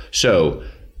identifiable. So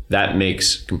that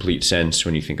makes complete sense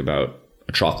when you think about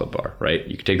a chocolate bar, right?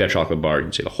 You can take that chocolate bar, you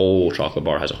can say the whole chocolate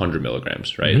bar has 100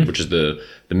 milligrams, right? Which is the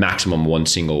maximum one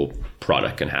single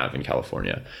product can have in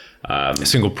California. A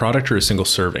single product or a single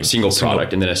serving? Single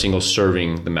product, and then a single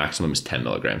serving, the maximum is 10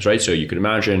 milligrams, right? So you could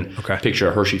imagine, picture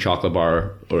a Hershey chocolate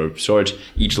bar or sorts,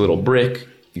 each little brick,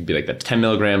 you'd be like, that's 10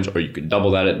 milligrams, or you could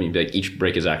double that, maybe like each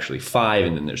brick is actually 5,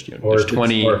 and then there's, there's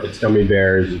 20. Or if it's gummy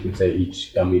bears, you can say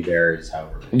each gummy bear is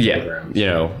however many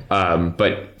milligrams.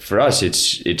 But for us,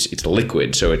 it's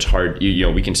liquid, so it's hard,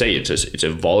 we can say it's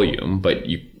a volume, but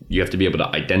you have to be able to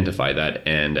identify that.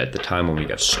 And at the time when we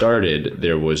got started,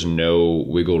 there was no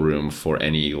wiggle room for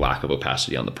any lack of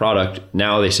opacity on the product.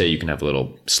 Now they say you can have a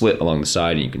little slit along the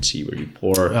side and you can see where you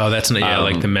pour. Oh, that's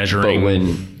like the measuring.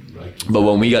 But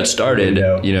when we got started,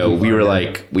 we were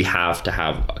like, we have to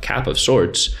have a cap of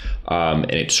sorts. And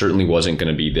it certainly wasn't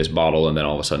going to be this bottle and then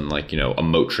all of a sudden like, a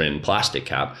Motrin plastic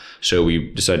cap. So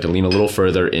we decided to lean a little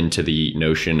further into the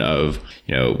notion of,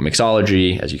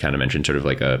 mixology, as you kind of mentioned, sort of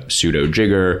like a pseudo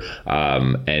jigger,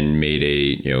 and made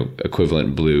a,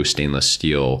 equivalent blue stainless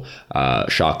steel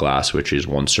shot glass, which is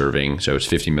one serving. So it's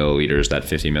 50 milliliters. That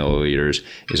 50 milliliters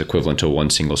is equivalent to one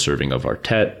single serving of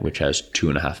Artet, which has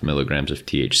 2.5 milligrams of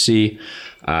THC.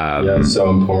 So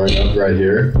I'm pouring up right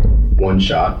here, one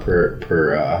shot per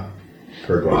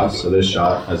glass. So this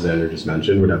shot, as Xander just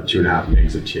mentioned, would have 2.5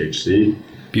 mgs of THC.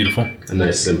 Beautiful. A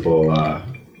nice simple.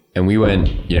 And we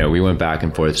went back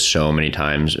and forth so many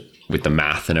times with the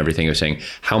math and everything of saying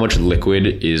how much liquid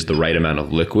is the right amount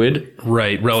of liquid.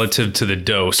 Right, relative to the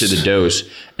dose.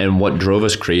 And what drove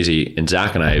us crazy, and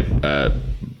Zach and I,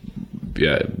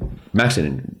 Max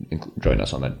didn't join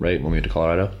us on that, right? When we went to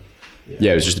Colorado?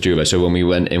 Yeah, it was just the two of us. So when we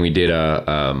went and we did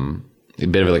a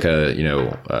bit of like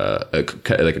a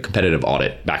competitive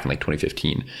audit back in like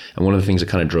 2015, and one of the things that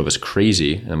kind of drove us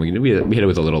crazy, and we hit it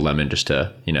with a little lemon just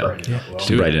to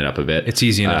to brighten it up, a bit. It's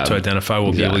easy enough to identify.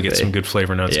 We'll be able to get some good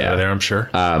flavor notes out of there, I'm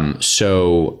sure.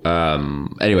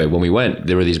 Anyway, when we went,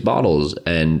 there were these bottles,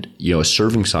 and a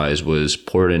serving size was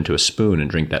pour it into a spoon and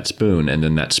drink that spoon, and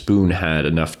then that spoon had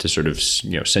enough to sort of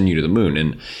send you to the moon,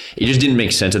 and it just didn't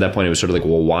make sense at that point. It was sort of like,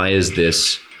 well, why is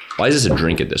this a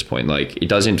drink at this point? Like, it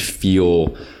doesn't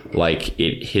feel like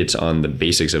it hits on the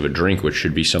basics of a drink, which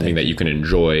should be something that you can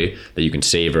enjoy, that you can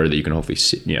savor, that you can hopefully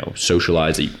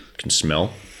socialize, that you can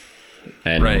smell.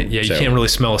 And right. Yeah, you can't really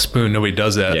smell a spoon. Nobody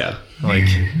does that. Yeah. Like,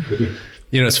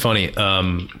 it's funny.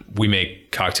 We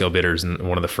make cocktail bitters, and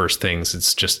one of the first things,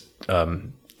 it's just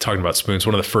talking about spoons.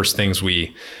 One of the first things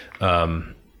we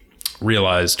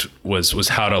realized was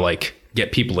how to like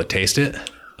get people to taste it.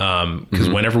 Because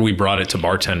whenever we brought it to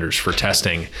bartenders for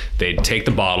testing, they'd take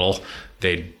the bottle,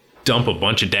 they'd dump a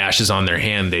bunch of dashes on their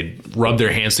hand, they'd rub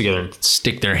their hands together and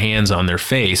stick their hands on their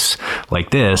face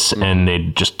like this, and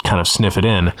they'd just kind of sniff it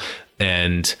in.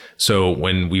 And so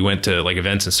when we went to like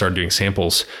events and started doing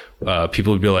samples,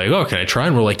 people would be like, "Oh, can I try?"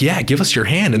 And we're like, "Yeah, give us your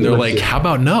hand." And they're like, "How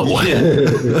about no?"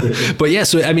 But yeah,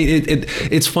 so I mean,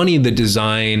 it's funny the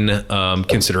design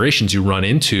considerations you run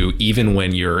into even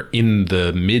when you're in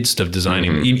the midst of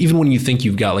designing. Even when you think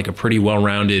you've got like a pretty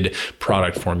well-rounded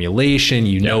product formulation,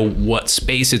 know what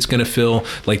space it's going to fill.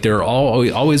 Like there are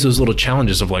always those little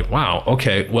challenges of like, wow,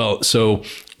 okay, well, so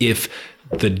if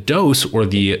the dose or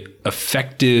the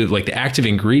effective, like the active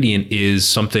ingredient is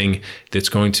something that's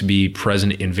going to be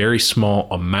present in very small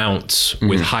amounts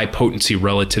with high potency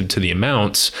relative to the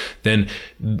amounts, then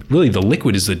really the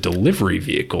liquid is the delivery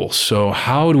vehicle. So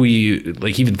how do we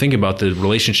like even think about the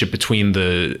relationship between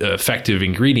the effective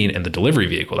ingredient and the delivery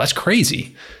vehicle? That's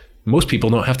crazy. Most people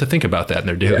don't have to think about that in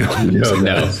their daily lives.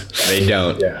 No, they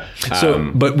don't. Yeah.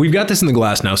 So, but we've got this in the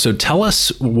glass now. So tell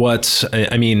us what,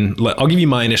 I mean, I'll give you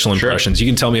my initial impressions. You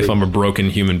can tell me if I'm a broken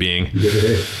human being.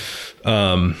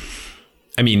 I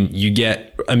mean, you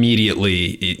get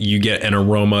an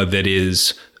aroma that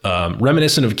is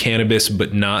reminiscent of cannabis,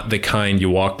 but not the kind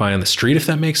you walk by on the street, if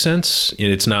that makes sense.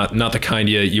 It's not the kind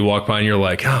you walk by and you're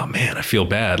like, oh man, I feel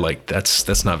bad. Like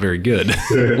that's not very good.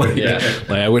 Like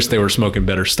I wish they were smoking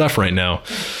better stuff right now.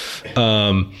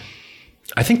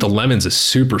 I think the lemon's a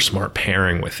super smart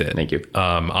pairing with it. Thank you.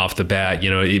 Off the bat,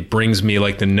 it brings me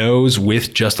like the nose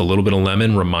with just a little bit of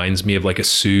lemon reminds me of like a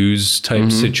Suze type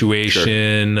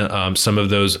situation. Sure. Some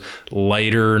of those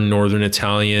lighter Northern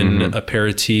Italian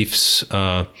aperitifs.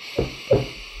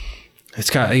 It's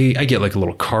got, I get like a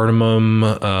little cardamom.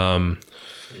 The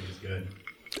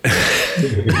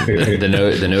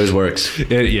nose works.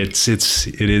 It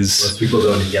is. Most people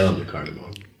don't yell at the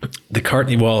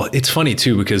cardamom. Well, it's funny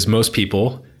too, because most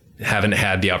people haven't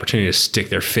had the opportunity to stick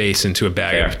their face into a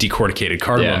bag of decorticated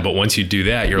cardamom. Yeah. But once you do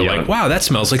that, you're like, wow, that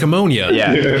smells like ammonia.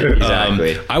 Yeah,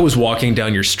 exactly. I was walking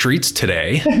down your streets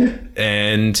today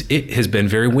and it has been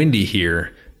very windy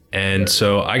here. And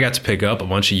so I got to pick up a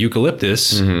bunch of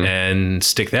eucalyptus and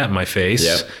stick that in my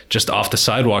face just off the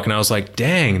sidewalk. And I was like,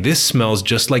 dang, this smells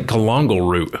just like galangal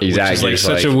root. Exactly. Which is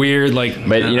like such a weird, like,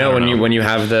 but when you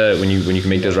can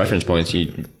make those reference points, they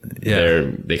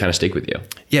kind of stick with you.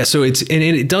 Yeah. So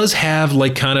it does have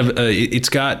like kind of, it's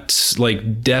got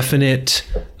like definite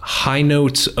high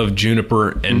notes of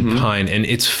juniper and pine. And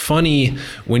it's funny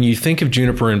when you think of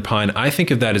juniper and pine, I think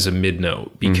of that as a mid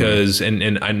note because, and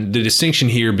the distinction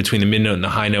here between the mid note and the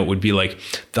high note would be like,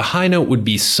 the high note would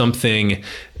be something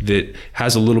that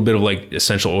has a little bit of like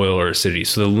essential oil or acidity.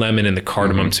 So the lemon and the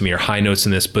cardamom to me are high notes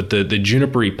in this, but the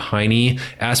junipery piney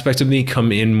aspect of me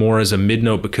come in more as a mid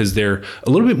note because they're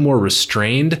a little bit more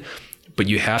restrained, but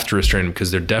you have to restrain them because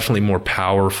they're definitely more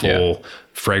powerful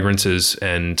fragrances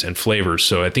and flavors.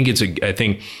 So I think I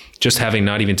think just having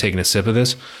not even taken a sip of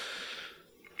this,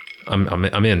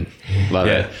 I'm in. Love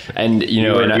it. And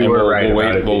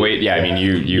we'll wait. Yeah, I mean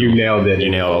you nailed it.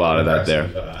 You nailed a lot of that there.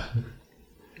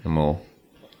 And we'll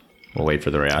wait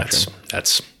for the reaction.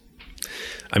 That's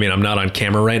I mean, I'm not on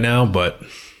camera right now, but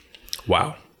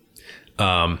wow.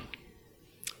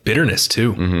 Bitterness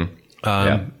too.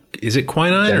 Is it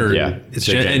quinine or it's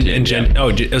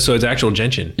so it's actual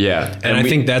gentian. Yeah. And I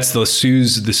think that's the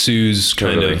Suze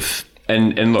kind of.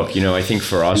 And look, I think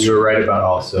for us, you were right about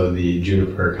also the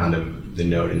juniper kind of the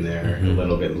note in there a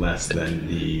little bit less than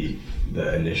the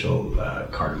initial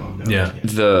cardamom note. Yeah.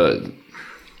 The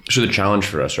challenge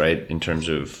for us, right, in terms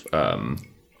of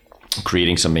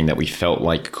creating something that we felt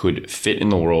like could fit in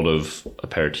the world of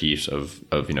aperitifs, of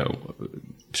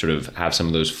sort of have some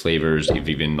of those flavors of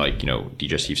even like,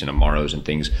 digestifs and amaros and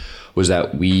things, was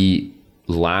that we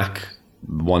lack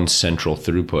one central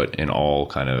throughput in all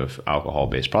kind of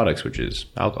alcohol-based products, which is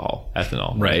alcohol,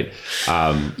 ethanol, right?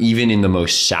 Even in the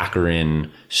most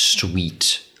saccharine,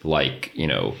 sweet, like,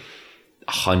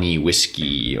 honey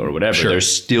whiskey or whatever, there's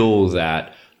still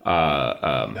that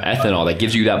ethanol that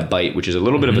gives you that bite, which is a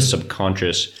little bit of a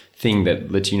subconscious thing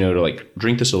that lets you know to like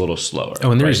drink this a little slower. Oh,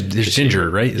 and there's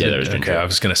ginger, right? There's ginger. Okay, I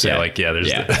was gonna say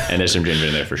and there's some ginger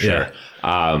in there for sure.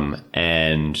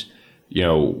 And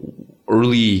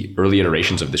early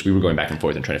iterations of this, we were going back and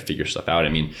forth and trying to figure stuff out. I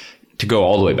mean, to go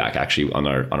all the way back actually on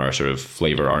our sort of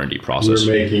flavor R&D process.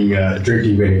 We were making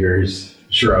drinking vinegars,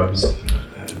 shrubs,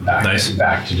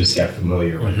 back to just get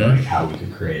familiar with like how we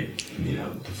could create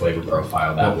the flavor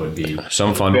profile that would be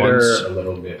some fun bitter, ones, a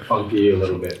little bit funky, a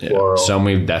little bit floral. Some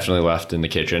we've definitely left in the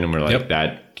kitchen and we're like,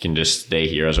 that can just stay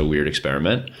here as a weird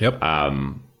experiment.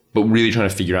 But really trying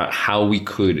to figure out how we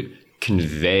could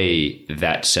convey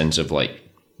that sense of like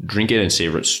drink it and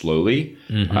savor it slowly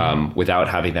without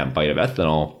having that bite of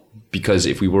ethanol. Because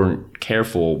if we weren't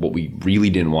careful, what we really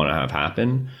didn't want to have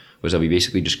happen was that we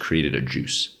basically just created a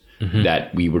juice.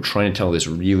 That we were trying to tell this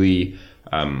really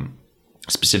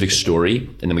specific story,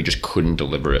 and then we just couldn't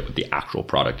deliver it with the actual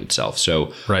product itself.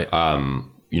 So,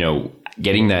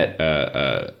 getting that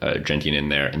gentian in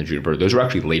there and the juniper, those were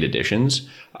actually late additions.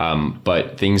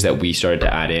 But things that we started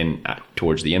to add in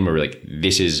towards the end were like,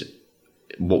 this is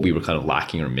what we were kind of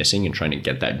lacking or missing and trying to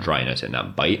get that dryness and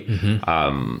that bite.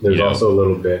 There's also a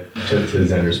little bit, to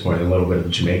Xander's point, a little bit of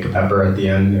Jamaica pepper at the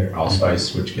end, or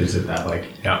allspice, which gives it that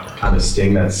kind of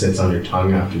sting that sits on your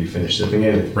tongue after you finish sipping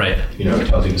it. Right. It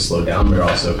tells you to slow down, but it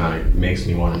also kind of makes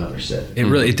me want another sip. It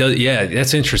really does. Yeah,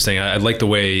 that's interesting. I like the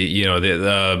way,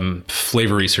 the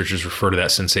flavor researchers refer to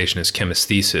that sensation as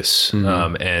chemisthesis.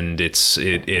 And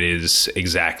it is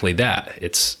exactly that.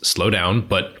 It's slow down,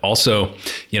 but also,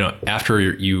 after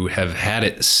you have had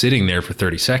it sitting there for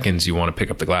 30 seconds, you want to pick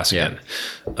up the glass again.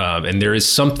 And there is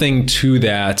something to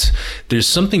that. There's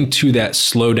something to that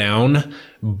slow down,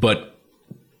 but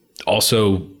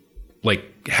also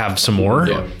have some more.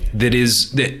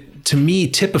 That to me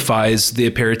typifies the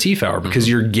aperitif hour, because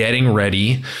you're getting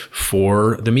ready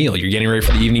for the meal. You're getting ready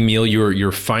for the evening meal.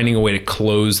 You're finding a way to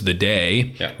close the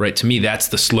day, right? To me, that's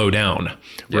the slow down,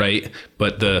 right?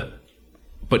 But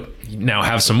now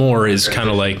have some more is kind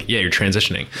of you're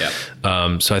transitioning.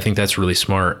 So I think that's really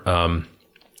smart.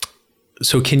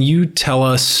 So can you tell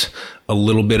us a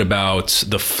little bit about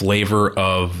the flavor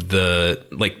of the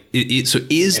so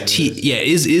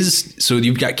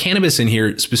you've got cannabis in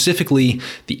here, specifically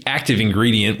the active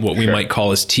ingredient, what we might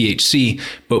call as THC,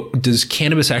 but does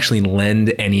cannabis actually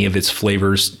lend any of its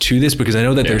flavors to this? Because I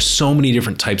know that there's so many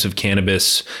different types of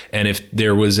cannabis, and if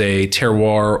there was a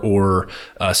terroir or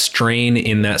a strain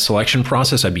in that selection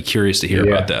process, I'd be curious to hear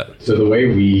about that. So the way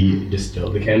we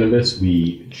distill the cannabis,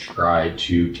 we try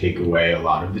to take away a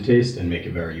lot of the taste and make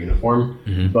it very uniform.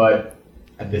 But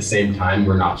at the same time,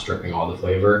 we're not stripping all the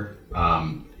flavor.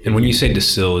 And when you say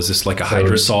distill, is this like a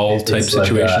hydrosol type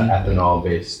situation? Like ethanol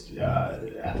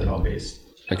based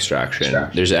extraction.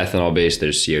 There's ethanol based,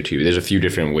 there's CO2. There's a few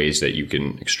different ways that you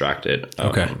can extract it.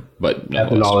 But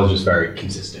ethanol is just very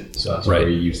consistent. So that's why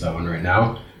we use that one right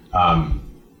now.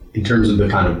 In terms of the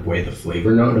kind of way the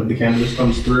flavor note of the cannabis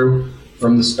comes through,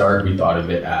 from the start, we thought of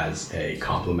it as a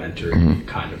complementary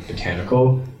kind of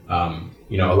botanical.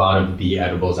 A lot of the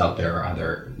edibles out there are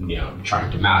either, trying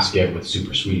to mask it with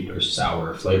super sweet or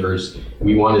sour flavors.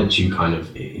 We wanted to kind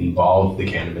of involve the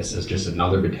cannabis as just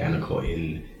another botanical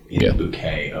in a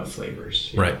bouquet of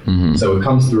flavors. Right. So it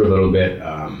comes through a little bit.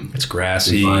 It's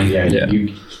grassy.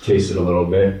 You taste it a little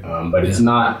bit, but it's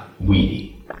not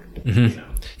weedy.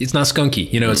 It's not skunky.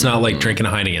 It's not like drinking a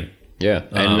Heineken. Yeah.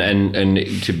 And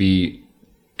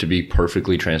to be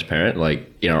perfectly transparent,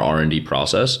 in our R&D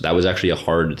process, that was actually a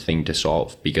hard thing to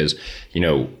solve, because,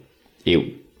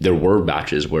 there were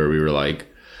batches where we were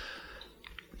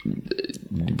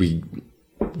we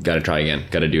got to try again,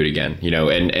 got to do it again,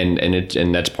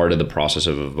 and that's part of the process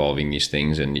of evolving these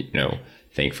things. And,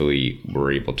 thankfully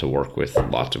we're able to work with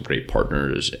lots of great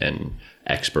partners and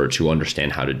experts who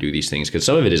understand how to do these things, because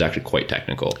some of it is actually quite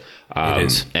technical. It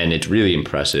is. And it's really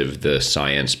impressive, the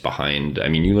science behind.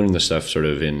 You learn the stuff sort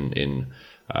of in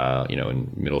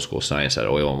middle school science, that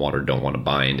oil and water don't want to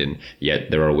bind, and yet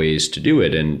there are ways to do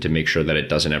it and to make sure that it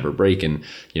doesn't ever break. And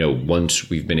once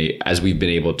we've been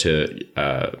able to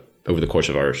over the course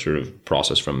of our sort of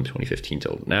process from 2015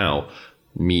 till now,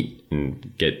 meet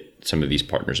and get some of these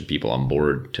partners and people on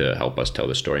board to help us tell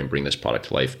the story and bring this product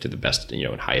to life to the best,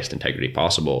 and highest integrity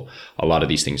possible. A lot of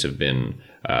these things have been,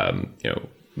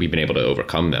 we've been able to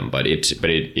overcome them, but it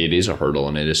is a hurdle,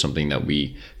 and it is something that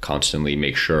we constantly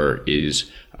make sure is,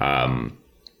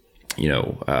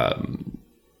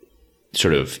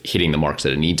 sort of hitting the marks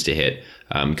that it needs to hit.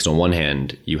 Because on one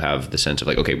hand, you have the sense of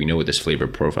okay, we know what this flavor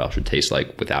profile should taste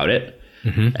like without it.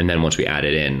 And then once we add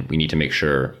it in, we need to make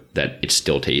sure that it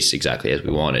still tastes exactly as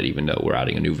we want it, even though we're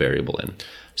adding a new variable in.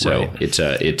 So it's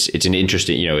an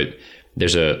interesting,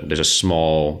 there's a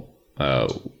small,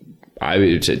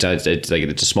 it's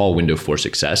a small window for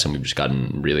success, and we've just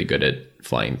gotten really good at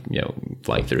flying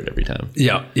through it every time.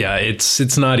 Yeah.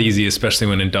 It's not easy, especially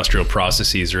when industrial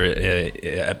processes are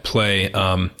at play.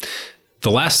 The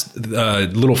last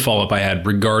little follow-up I had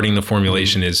regarding the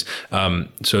formulation is,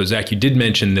 so Zach, you did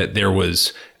mention that there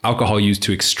was alcohol used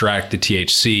to extract the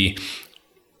THC.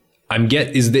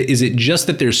 Is it just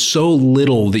that there's so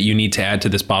little that you need to add to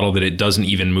this bottle that it doesn't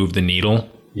even move the needle?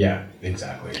 Yeah,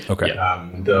 exactly. Okay.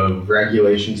 The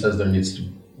regulation says there needs to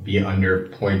be under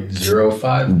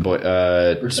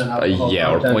 0.05% alcohol. Or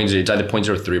it's either 0.03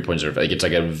 or 0.05. It's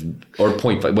or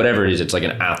 0.5, whatever it is. It's an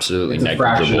absolutely it's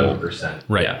negligible. A fraction of a percent.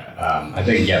 Right. Yeah. I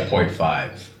think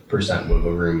 0.5%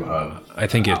 wiggle room of. I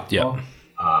think alcohol.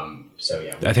 I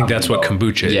think that's what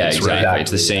kombucha is. Yeah, exactly. Right? It's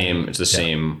the same. It's the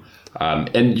same.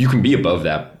 And you can be above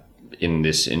that in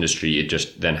this industry. It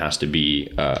just then has to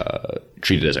be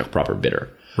treated as a proper bitter.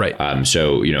 Right.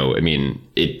 So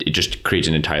it just creates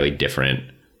an entirely different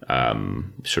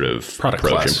sort of Product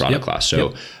approach class. and product Yep. class.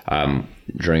 So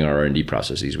during our R&D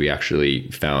processes, we actually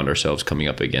found ourselves coming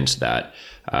up against that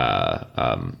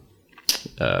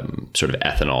sort of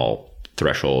ethanol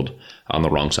threshold on the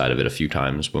wrong side of it a few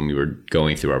times when we were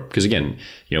going through because again,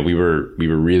 we were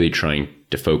really trying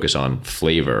to focus on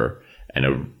flavor and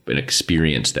an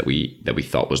experience that we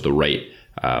thought was the right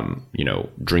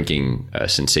drinking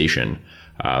sensation.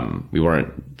 We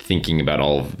weren't thinking about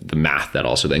all of the math that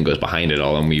also then goes behind it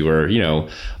all, and we were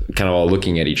kind of all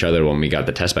looking at each other when we got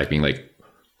the test back, being like,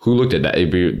 who looked at that?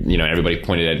 Everybody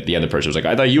pointed at the other person. It was like,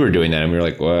 I thought you were doing that. And we were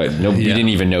like, well, no, we didn't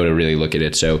even know to really look at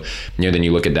it. So, then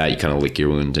you look at that, you kind of lick your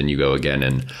wounds and you go again.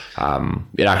 And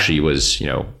it actually was,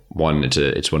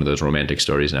 it's one of those romantic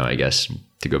stories now, I guess,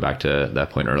 to go back to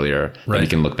that point earlier, right, that you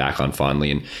can look back on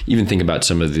fondly and even think about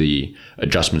some of the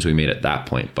adjustments we made at that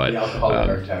point. But the alcoholic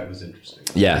Artet was interesting.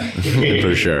 Yeah,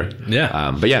 for sure.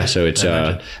 Yeah. But yeah, so it's,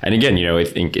 and again, I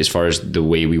think as far as the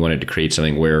way we wanted to create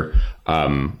something where,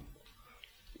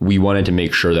 we wanted to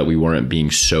make sure that we weren't being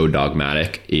so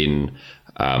dogmatic in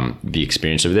the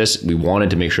experience of this. We wanted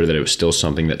to make sure that it was still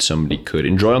something that somebody could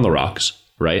enjoy on the rocks,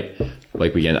 right?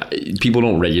 Like people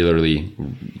don't regularly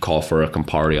call for a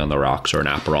Campari on the rocks or an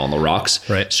Aperol on the rocks.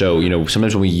 Right. So,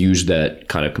 sometimes when we use that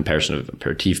kind of comparison of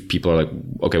aperitif, people are like,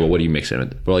 okay, well, what do you mix in it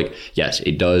with? We're like, yes,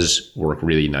 it does work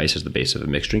really nice as the base of a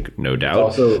mixed drink, no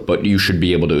doubt. But you should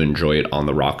be able to enjoy it on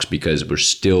the rocks because we're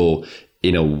still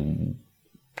in a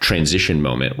transition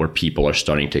moment where people are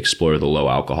starting to explore the low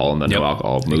alcohol and the no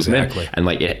alcohol movement. Exactly. And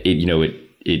like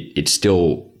it's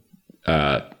still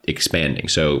expanding.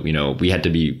 So, we had to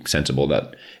be sensible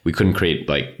that we couldn't create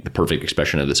like the perfect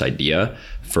expression of this idea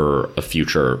for a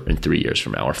future in 3 years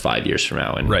from now or 5 years from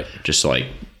now. And just like,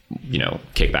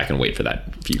 kick back and wait for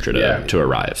that future to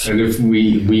arrive. And if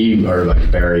we are like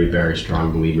very, very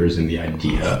strong believers in the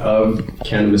idea of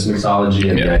cannabis mixology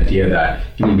and the idea that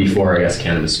even before, I guess,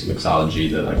 cannabis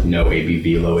mixology, the like no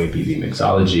ABV, low ABV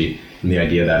mixology, and the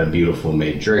idea that a beautiful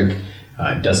made drink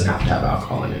doesn't have to have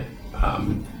alcohol in it.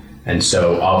 And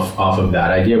so off of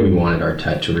that idea, we wanted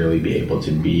Artet to really be able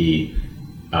to be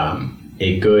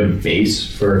a good base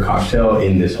for a cocktail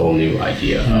in this whole new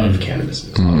idea of cannabis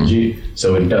mixology.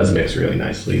 So it does mix really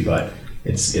nicely, but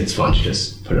it's fun to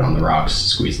just put it on the rocks,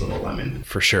 squeeze a little lemon.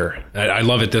 For sure. I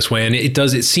love it this way. And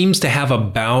it seems to have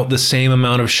about the same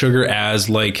amount of sugar as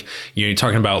like, you're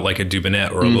talking about like a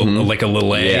Dubonnet or a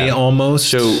Lillet almost.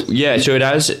 So it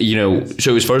has,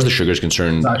 so as far as the sugar is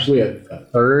concerned, it's actually a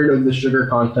third of the sugar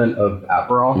content of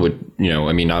Aperol.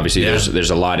 Obviously there's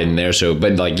a lot in there. So,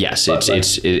 but like, yes,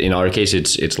 it's in our case,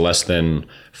 it's less than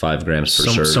 5 grams per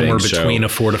serving. Somewhere between a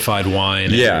fortified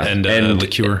wine and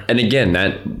liqueur. And again,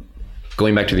 that,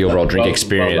 going back to the overall drink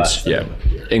experience,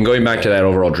 and going back to that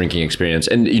overall drinking experience,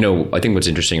 and I think what's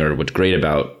interesting or what's great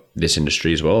about this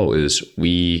industry as well is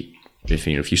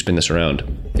if you spin this around,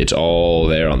 it's all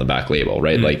there on the back label,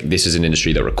 right? Like this is an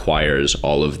industry that requires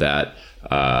all of that.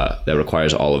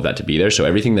 To be there. So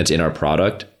everything that's in our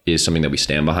product is something that we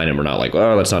stand behind, and we're not like,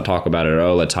 oh, let's not talk about it, or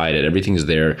oh, let's hide it. Everything's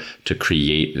there to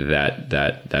create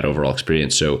that overall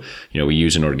experience. So we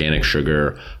use an organic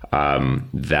sugar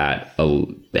that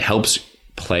helps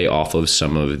play off of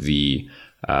some of the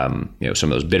some of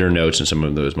those bitter notes and some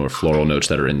of those more floral notes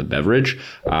that are in the beverage,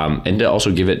 and to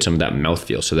also give it some of that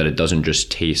mouthfeel so that it doesn't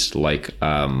just taste like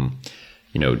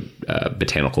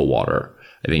botanical water.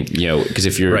 I think, because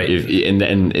if you're,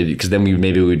 because then we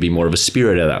would be more of a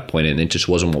spirit at that point, and it just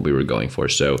wasn't what we were going for.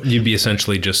 So you'd be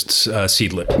essentially just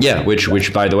seedlip. Yeah.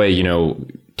 Which by the way,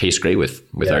 tastes great with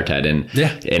Artet, and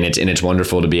it's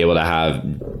wonderful to be able to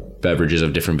have beverages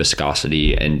of different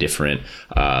viscosity and different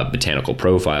botanical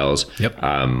profiles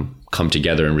come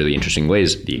together in really interesting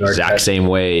ways. The exact same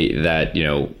way that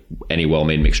any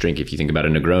well-made mixed drink, if you think about a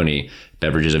Negroni,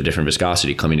 beverages of different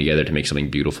viscosity coming together to make something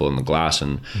beautiful in the glass.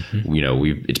 And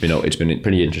it's been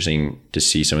pretty interesting to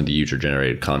see some of the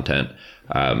user-generated content.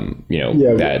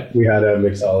 That we had a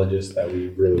mixologist that we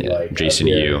really liked, Jason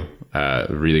Yu.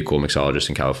 Really cool mixologist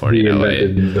in California. He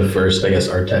invented the first, I guess,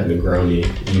 Artet Negroni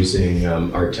using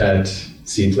Artet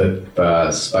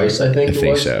seedlip spice. I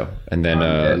think so. And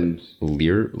then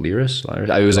Lyris.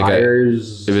 It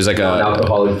was like a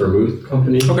alcoholic vermouth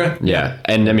company. Okay. Yeah,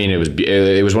 and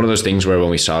it was one of those things where when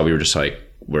we saw, we were just like,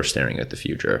 we're staring at the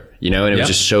future, and it was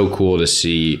just so cool to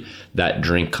see that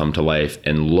drink come to life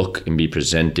and look and be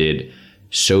presented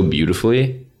so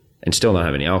beautifully, and still not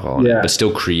have any alcohol in it, but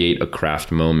still create a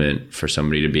craft moment for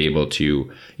somebody to be able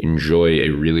to enjoy a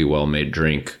really well-made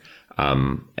drink,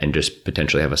 and just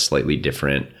potentially have a slightly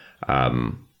different,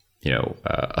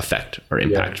 effect or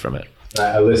impact from it.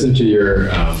 I listened to your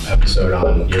episode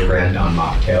on your brand on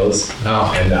mocktails,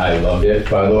 and I loved it,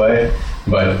 by the way.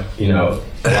 But a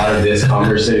lot of this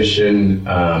conversation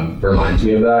reminds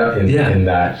me of that. In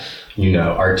that,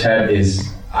 Artet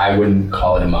is, I wouldn't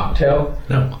call it a mocktail,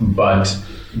 No. but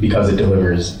because it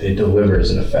delivers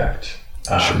an effect.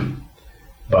 Sure.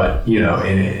 But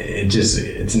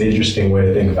it's an interesting way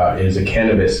to think about, is a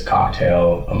cannabis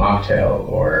cocktail a mocktail,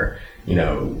 or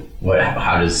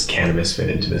how does cannabis fit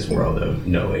into this world of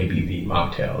no ABV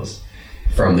mocktails,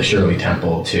 from the Shirley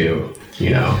Temple to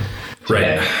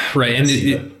today. Right, and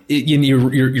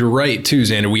you're right too,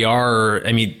 Xander. We are,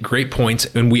 great points,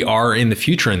 and we are in the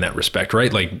future in that respect,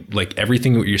 right? Like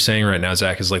everything that you're saying right now,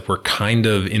 Zach, is like we're kind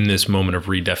of in this moment of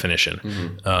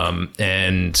redefinition,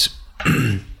 and.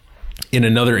 In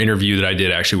another interview that I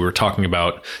did, actually, we were talking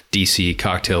about DC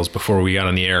cocktails before we got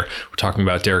on the air. We're talking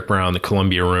about Derek Brown, the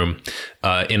Columbia Room.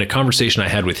 In a conversation I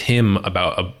had with him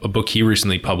about a book he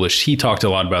recently published, he talked a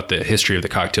lot about the history of the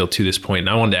cocktail to this point, and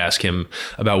I wanted to ask him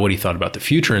about what he thought about the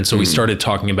future. And so we started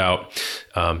talking about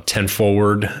 10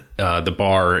 Forward, the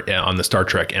bar on the Star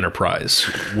Trek Enterprise,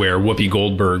 where Whoopi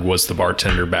Goldberg was the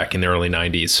bartender back in the early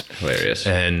 90s. Hilarious.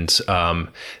 And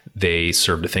they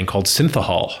served a thing called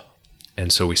synthahol.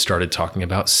 And so we started talking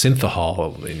about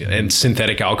synthahol, and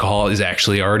synthetic alcohol is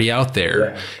actually already out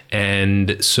there. Yeah.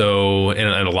 And so,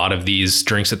 and a lot of these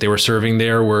drinks that they were serving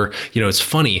there were, it's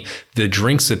funny, the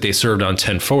drinks that they served on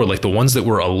 10 Forward, like the ones that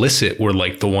were illicit were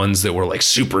like the ones that were like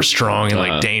super strong and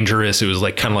like dangerous. It was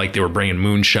like kind of like they were bringing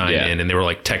moonshine in, and they were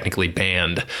like technically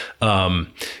banned.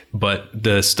 But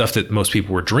the stuff that most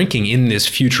people were drinking in this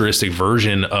futuristic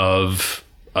version of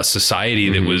a society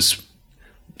that was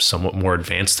somewhat more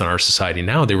advanced than our society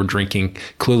now, they were drinking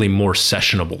clearly more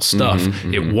sessionable stuff.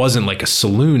 It wasn't like a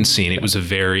saloon scene. It was a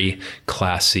very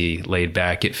classy, laid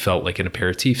back, it felt like an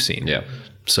aperitif scene. Yeah.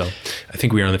 So I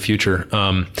think we are in the future.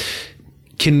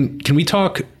 Can we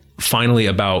talk finally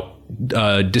about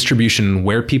distribution,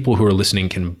 where people who are listening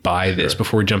can buy this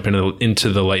before we jump into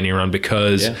the lightning round,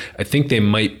 because I think they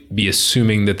might be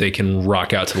assuming that they can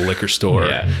rock out to the liquor store,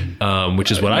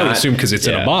 which is what I would assume, because it's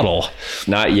in a bottle.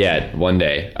 Not yet, one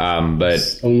day, but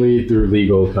it's only through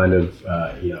legal kind of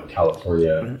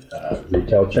California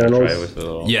retail channels.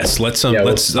 Let's top it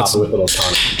with a little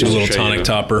tonic. Do a little tonic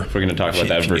topper. If we're going to talk about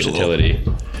that versatility.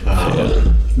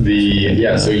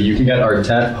 So you can get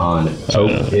Artet on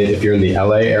if you're in the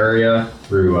LA area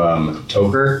through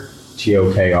Toker,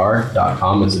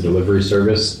 TOKR.com. It's a delivery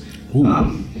service.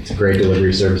 It's a great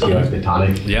delivery service. You like the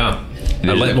tonic? Yeah.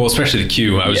 Especially the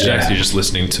Q. I was actually just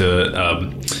listening to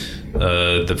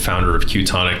the founder of Q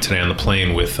Tonic today on the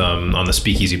plane with on the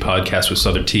Speakeasy podcast with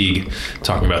Southern Teague,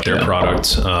 talking about their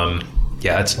products.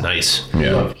 It's nice.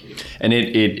 Yeah.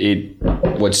 And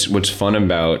what's fun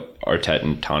about Artet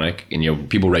and tonic, and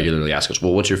people regularly ask us,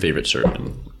 well, what's your favorite serve?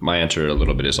 And my answer a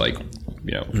little bit is like,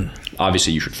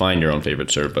 obviously you should find your own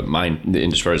favorite serve, but mine,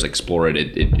 and as far as explore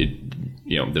it,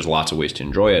 there's lots of ways to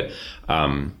enjoy it.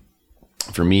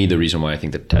 For me, the reason why I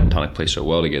think that Artet and tonic play so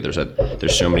well together is that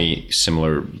there's so many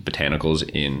similar botanicals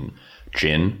in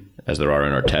gin as there are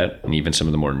in Artet, and even some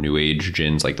of the more new age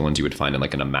gins, like the ones you would find in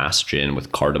like an amass gin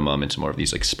with cardamom and some more of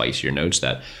these like spicier notes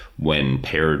that, when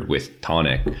paired with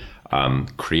tonic,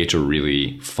 creates a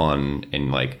really fun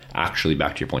and, like, actually,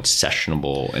 back to your point,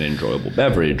 sessionable and enjoyable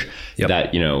beverage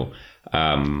that,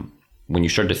 when you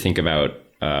start to think about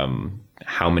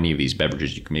how many of these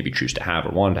beverages you can maybe choose to have or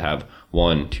want to have,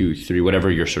 1, 2, 3,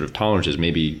 whatever your sort of tolerance is,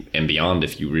 maybe and beyond,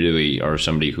 if you really are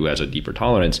somebody who has a deeper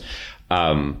tolerance,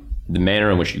 the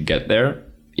manner in which you get there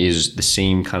is the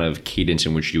same kind of cadence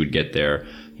in which you would get there,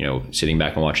 sitting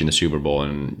back and watching the Super Bowl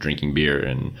and drinking beer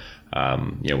and,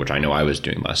 which I know I was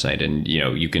doing last night. And,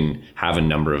 you can have a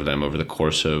number of them over the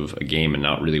course of a game and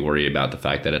not really worry about the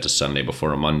fact that it's a Sunday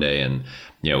before a Monday, and,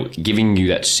 giving you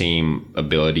that same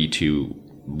ability to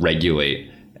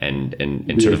regulate and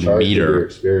sort of meter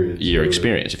your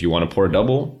experience. If you want to pour a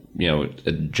double, an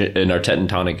Artet and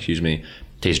tonic,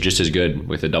 tastes just as good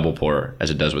with a double pour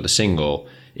as it does with a single.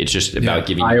 It's just about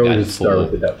giving you that full. Start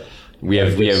with the double. We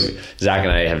have Zach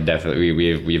and I have definitely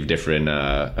we have different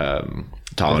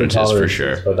tolerances for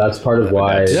sure. But that's part of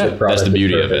why that's the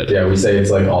beauty of it. Yeah, we say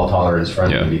it's like all tolerance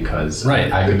friendly because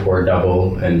I could pour a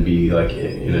double and be like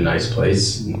in a nice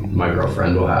place. My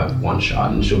girlfriend will have one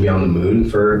shot and she'll be on the moon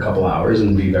for a couple hours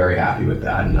and be very happy with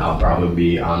that. And I'll probably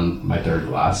be on my third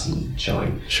glass and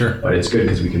chilling. Sure. But it's good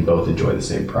because we can both enjoy the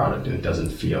same product and it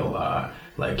doesn't feel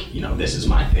like this is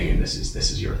my thing and this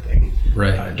is your thing.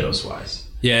 Right. Dose wise.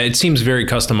 Yeah, it seems very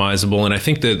customizable, and I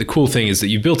think the cool thing is that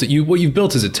you built it. What you've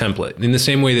built is a template, in the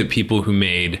same way that people who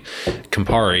made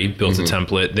Campari built a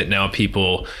template that now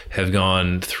people have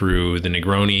gone through the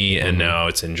Negroni, and now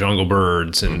it's in Jungle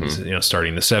Birds, and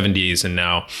starting the 70s, and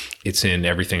now it's in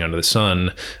everything under the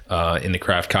sun in the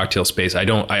craft cocktail space.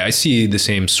 I see the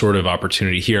same sort of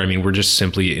opportunity here. I mean, we're just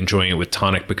simply enjoying it with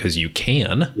tonic because you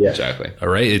can. Yeah, exactly. All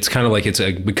right, it's kind of like it's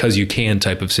a because you can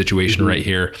type of situation right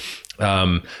here.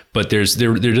 But there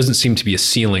doesn't seem to be a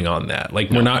ceiling on that. Like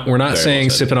we're not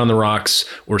saying sip it on the rocks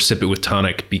or sip it with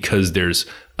tonic because there's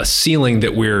a ceiling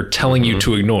that we're telling you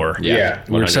to ignore. Yeah.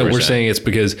 We're saying it's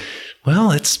because,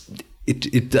 well,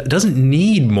 it doesn't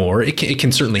need more. It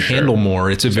can certainly handle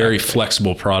more. It's a very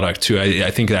flexible product too.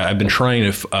 I think that I've been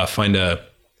trying to find a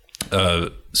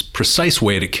precise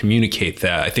way to communicate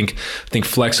that. I think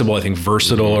flexible, I think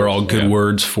versatile are all good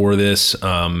words for this.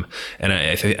 And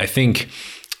I think,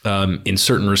 in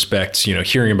certain respects,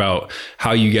 hearing about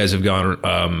how you guys have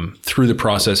gone through the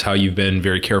process, how you've been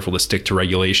very careful to stick to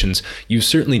regulations, you've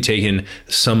certainly taken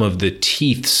some of the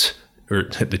teeth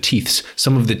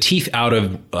out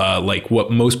of like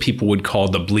what most people would call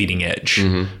the bleeding edge,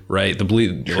 right?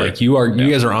 Like you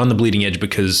guys are on the bleeding edge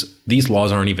because these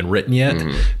laws aren't even written yet,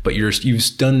 but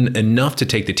you've done enough to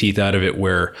take the teeth out of it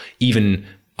where even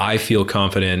I feel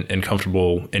confident and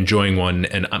comfortable enjoying one,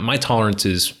 and my tolerance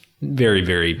is very,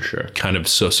 very kind of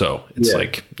so. It's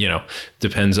like,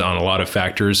 depends on a lot of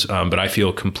factors. But I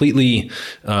feel completely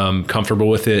comfortable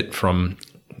with it from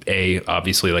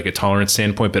obviously like a tolerance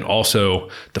standpoint, but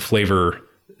also the flavor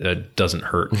doesn't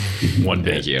hurt one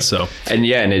bit. Thank you. So, and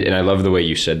I love the way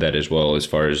you said that as well, as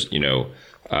far as, going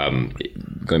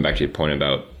back to your point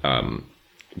about,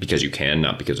 because you can,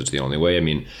 not because it's the only way. I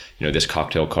mean, this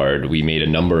cocktail card, we made a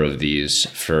number of these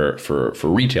for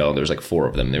retail. There's like 4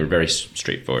 of them. They were very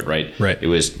straightforward, right? Right. It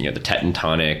was, the Tet and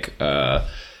Tonic,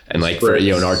 and like for, an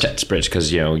Artet spritz,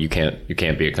 because, you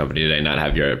can't be a company today and not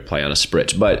have your play on a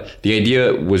spritz. But the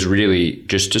idea was really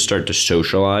just to start to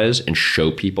socialize and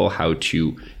show people how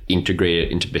to integrate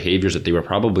it into behaviors that they were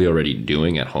probably already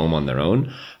doing at home on their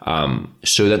own,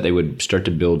 so that they would start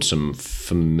to build some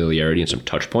familiarity and some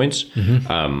touch points,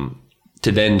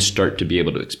 to then start to be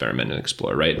able to experiment and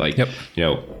explore, right? Like,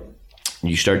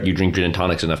 you drink gin and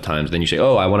tonics enough times, then you say,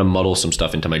 oh, I want to muddle some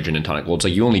stuff into my gin and tonic. Well, it's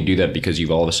like you only do that because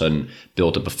you've all of a sudden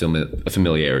built up a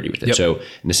familiarity with it. So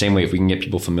in the same way, if we can get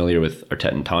people familiar with our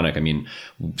Tet and Tonic, I mean,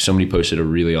 somebody posted a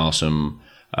really awesome,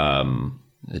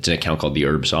 it's an account called the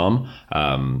Herb Som.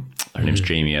 Her name's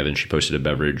Jamie Evans. She posted a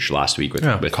beverage last week with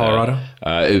Colorado,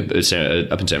 up in San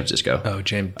Francisco. Oh,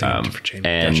 Jamie, thank you for Jamie.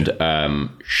 And gotcha.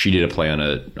 She did a play on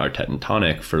our Tet and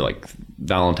Tonic for like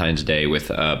Valentine's Day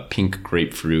with pink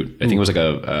grapefruit. I think it was like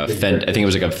a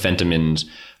Fentimans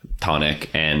tonic,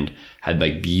 and had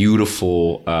like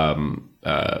beautiful.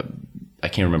 I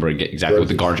can't remember exactly what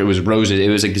the garnish. It was roses. It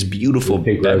was like this beautiful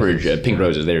beverage, pink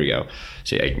roses. There you go.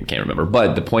 See, I can't remember.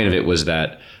 But the point of it was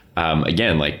that,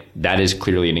 again, like that is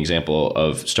clearly an example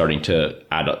of starting to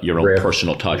add your own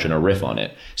personal touch and a riff on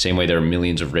it. Same way there are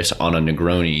millions of riffs on a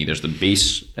Negroni. There's the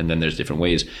base, and then there's different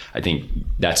ways. I think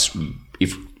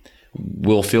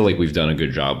we'll feel like we've done a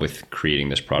good job with creating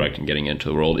this product and getting it into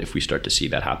the world if we start to see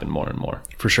that happen more and more.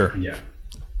 For sure. Yeah.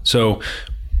 So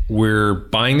we're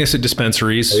buying this at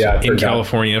dispensaries in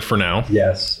California for now.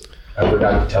 Yes. I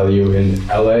forgot to tell you, in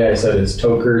LA, I said it's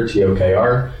Tokr,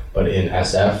 Tokr, but in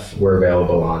SF, we're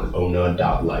available on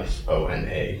ona.life,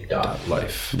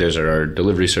 ona.life. There's our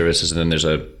delivery services, and then there's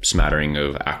a smattering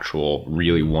of actual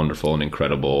really wonderful and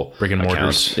incredible brick and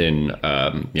accounts mortars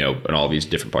in all these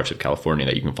different parts of California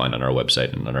that you can find on our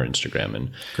website and on our Instagram.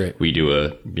 And great. We do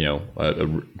a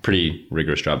pretty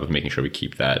rigorous job of making sure we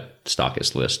keep that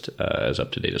stockist list as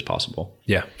up to date as possible.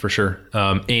 Yeah, for sure.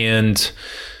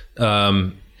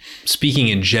 Speaking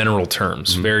in general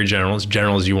terms, very general, as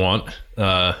general as you want,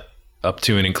 up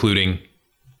to and including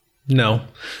no.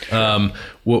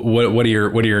 What are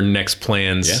your next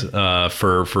plans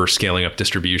for scaling up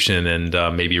distribution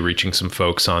and maybe reaching some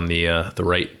folks on the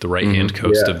right hand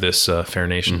coast of this fair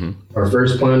nation? Our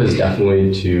first plan is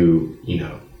definitely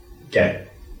to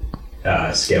get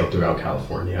scale throughout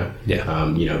California.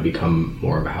 Become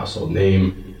more of a household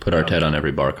name. Put Artet on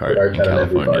every bar cart in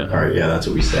California. Yeah, that's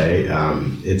what we say.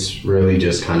 It's really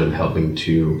just kind of helping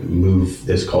to move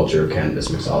this culture of cannabis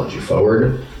mixology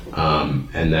forward.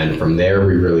 And then from there,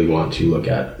 we really want to look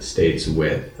at states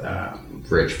with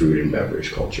rich food and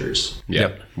beverage cultures.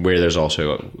 Where there's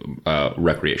also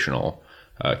recreational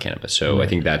cannabis. So I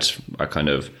think that's a kind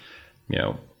of,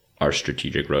 our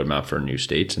strategic roadmap for new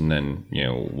states. And then,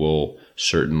 we'll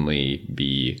certainly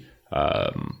be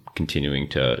continuing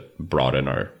to broaden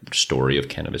our story of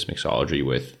cannabis mixology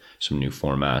with some new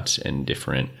formats and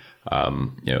different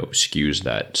SKUs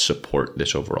that support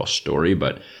this overall story.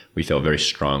 But we felt very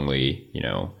strongly,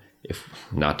 if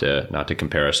not to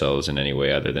compare ourselves in any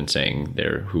way other than saying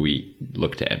they're who we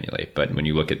look to emulate. But when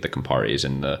you look at the Camparis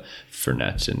and the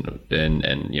Fernets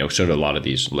and sort of a lot of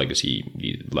these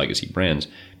legacy brands,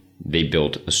 they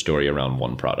built a story around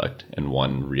one product and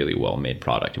one really well-made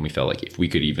product. And we felt like if we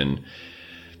could even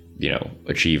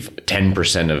achieve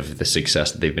 10% of the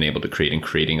success that they've been able to create in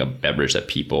creating a beverage that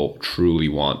people truly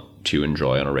want to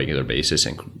enjoy on a regular basis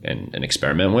and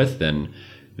experiment with, then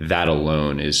that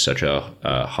alone is such a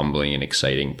humbling and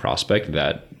exciting prospect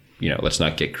that, let's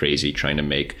not get crazy trying to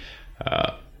make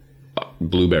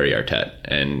blueberry Artet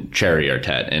and cherry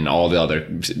Artet and all the other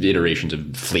iterations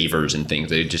of flavors and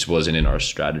things. It just wasn't in our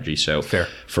strategy. So Fair.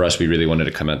 For us, we really wanted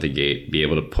to come out the gate, be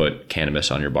able to put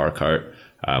cannabis on your bar cart.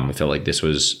 We felt like this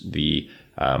was the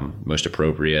most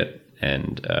appropriate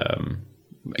and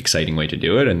exciting way to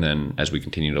do it. And then as we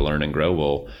continue to learn and grow,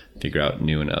 we'll figure out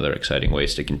new and other exciting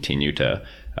ways to continue to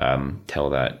tell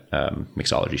that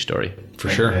mixology story. For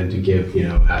sure. And to give,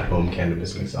 at-home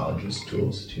cannabis mixologists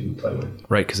tools to play with.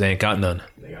 Right, because they ain't got none.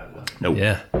 They got none. Nope.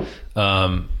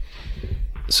 Yeah.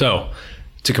 So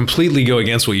to completely go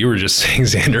against what you were just saying,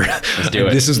 Xander, Let's do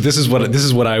it. This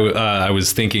is what I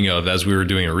was thinking of as we were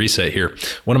doing a reset here.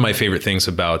 One of my favorite things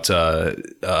about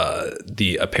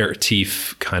the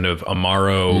aperitif kind of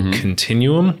Amaro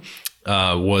continuum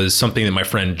was something that my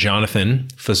friend Jonathan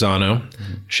Fasano,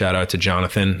 shout out to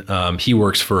Jonathan. He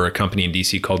works for a company in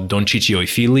DC called Don Ciccio e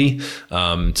Fili.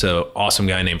 It's an awesome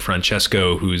guy named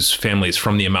Francesco whose family is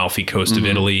from the Amalfi Coast of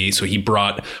Italy. So he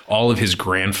brought all of his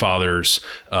grandfather's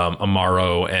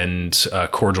Amaro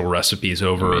and cordial recipes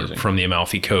over from the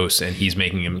Amalfi Coast, and he's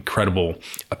making incredible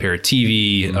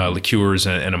aperitivi, liqueurs,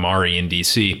 and Amari in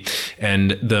DC.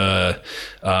 And the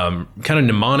kind of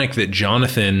mnemonic that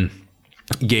Jonathan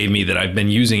gave me that I've been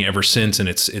using ever since, and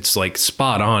it's like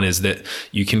spot on, is that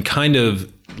you can kind of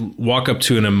walk up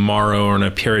to an Amaro or an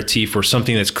aperitif or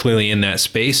something that's clearly in that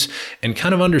space and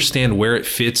kind of understand where it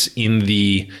fits in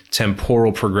the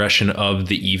temporal progression of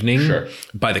the evening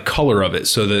by the color of it.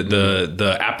 So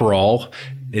the Aperol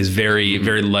is very,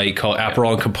 very light color.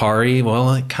 Aperol and Campari,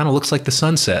 well, it kind of looks like the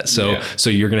sunset. So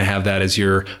you're going to have that as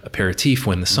your aperitif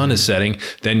when the sun is setting.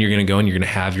 Then you're going to go and you're going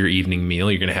to have your evening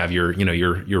meal. You're going to have your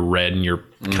red and your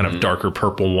kind of darker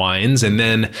purple wines. And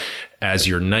then as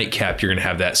your nightcap, you're going to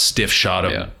have that stiff shot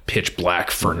of pitch black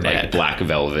Fernet. Like black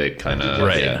velvet kind of.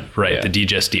 Right. The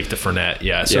digestif, the Fernet.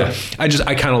 Yeah. So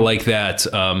I kind of like that.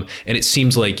 And it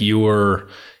seems like you're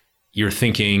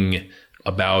thinking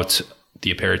about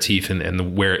the aperitif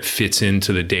and where it fits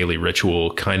into the daily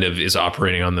ritual kind of is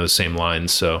operating on those same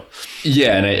lines. So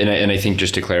and I think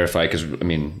just to clarify, because I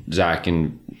mean Zach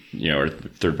and our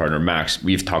third partner Max,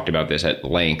 we've talked about this at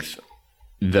length.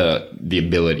 The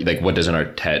ability, like what does an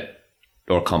Artet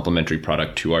or complementary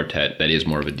product to Artet that is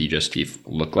more of a digestif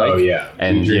look like? Oh yeah,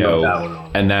 and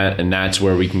and that's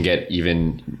where we can get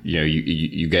even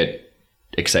you get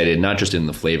excited not just in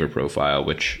the flavor profile,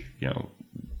 which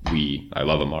I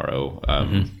love Amaro,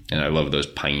 and I love those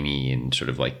piney and sort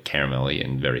of like caramelly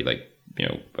and very like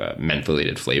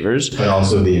mentholated flavors, but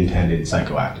also the intended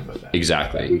psychoactive effect.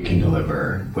 Exactly, that we can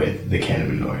deliver with the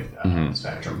cannabinoid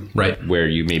spectrum. Right, where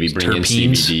you maybe bring terpenes.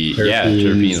 in CBD,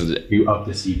 terpenes. You up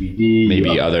the CBD,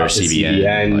 maybe other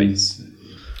CBN,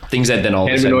 like, things that then all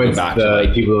of a sudden go back to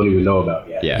like people don't even know about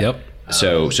yet. Yeah. Yep.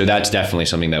 So that's definitely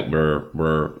something that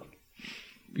we're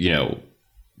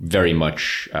very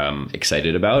much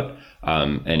excited about,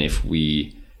 and if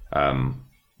we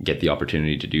get the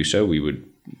opportunity to do so, we would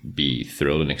be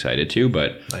thrilled and excited to.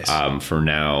 But nice. For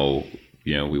now,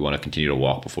 we want to continue to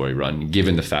walk before we run,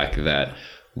 given the fact that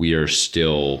we are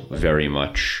still very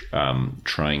much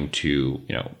trying to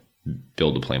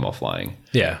build the plane while flying.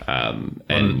 Yeah.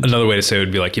 And another way to say it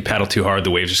would be like you paddle too hard,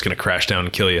 the wave's just going to crash down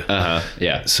and kill you.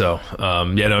 Yeah. So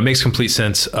it makes complete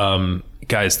sense.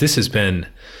 Guys, this has been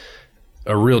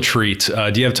a real treat.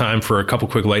 Do you have time for a couple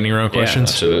quick lightning round questions?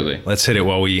 Yeah, absolutely. Let's hit it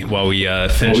while we finish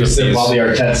up these. While the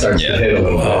Artet starts to hit a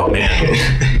little. Oh,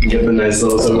 man. Give a nice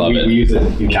little. So we use an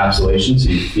encapsulation, so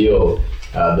you feel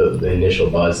the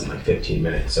initial buzz in like 15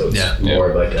 minutes. So it's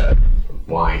more of like a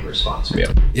wine response.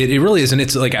 Yeah. It really is, and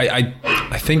it's like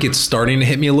I think it's starting to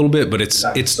hit me a little bit, but it's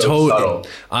so subtle.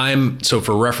 So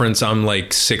for reference, I'm like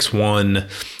 6'1",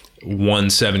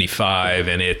 175,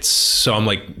 and so I'm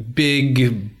like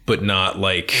big but not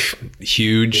like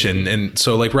huge, and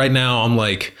so like right now I'm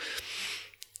like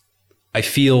I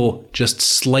feel just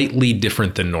slightly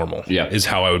different than normal. Yeah. Is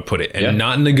how I would put it. And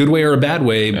not in a good way or a bad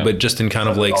way, Yeah. but just in kind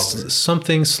of like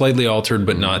something slightly altered,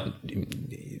 but not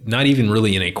even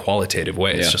really in a qualitative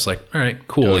way. It's just like, all right,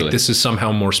 cool. Totally. Like this is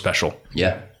somehow more special.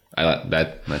 Yeah. I like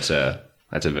that. That's a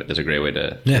great way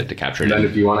to capture it. And then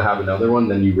if you want to have another one,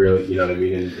 then you really, you know what I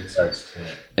mean? And it starts to...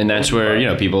 And that's where, you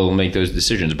know, people make those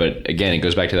decisions. But again, it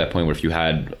goes back to that point where if you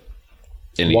had,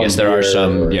 and yes, there are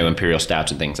some, you know, imperial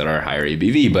stouts and things that are higher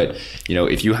ABV, but, you know,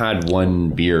 if you had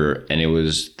one beer and it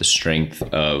was the strength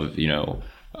of, it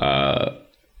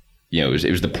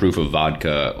was the proof of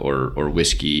vodka or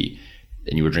whiskey,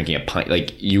 and you were drinking a pint,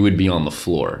 like you would be on the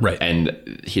floor. Right.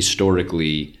 And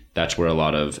historically, that's where a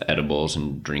lot of edibles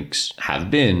and drinks have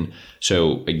been.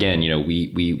 So again, you know,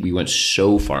 we went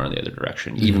so far in the other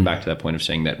direction, even back to that point of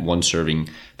saying that one serving,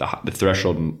 the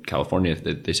threshold in California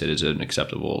that they said is an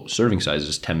acceptable serving size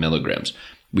is 10 milligrams.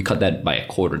 We cut that by a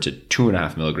quarter to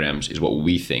 2.5 milligrams is what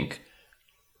we think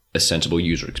a sensible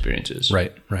user experience is.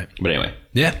 Right. But anyway,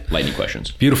 lightning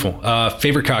questions. Beautiful.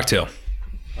 Favorite cocktail?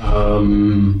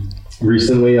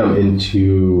 Recently, I'm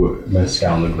into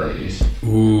mezcal Negronis.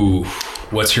 Ooh,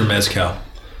 what's your mezcal?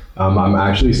 I'm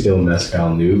actually still a mezcal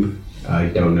noob. I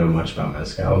don't know much about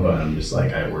mezcal, but I'm just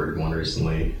like, I ordered one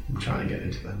recently. I'm trying to get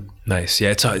into them. Nice. Yeah,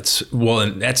 it's well,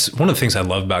 and that's one of the things I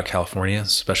love about California,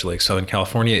 especially like Southern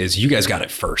California, is you guys got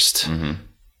it first.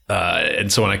 And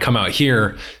so when I come out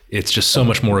here, it's just so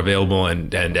much more available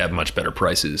and at much better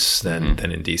prices than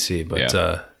in DC. But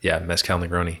mezcal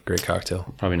Negroni, great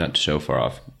cocktail. Probably not so far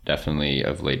off. Definitely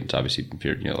of late. It's obviously,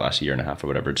 you know, last year and a half or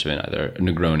whatever, it's been either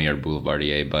Negroni or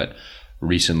Boulevardier. But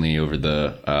recently, over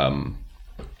the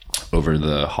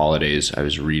holidays, I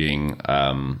was reading.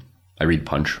 I read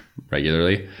Punch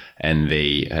regularly, and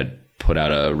they had put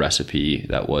out a recipe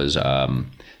that was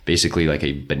basically like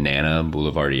a banana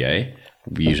Boulevardier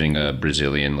using a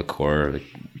Brazilian liqueur,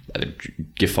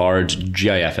 Giffard's,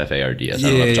 Giffard. I don't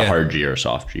know if it's a hard G or a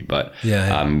soft G, but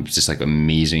it's just like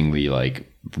amazingly like,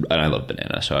 and I love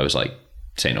banana. So I was like,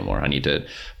 say no more. I need to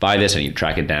buy this. I need to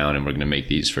track it down, and we're going to make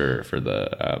these for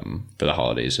the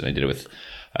holidays. And I did it with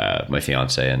my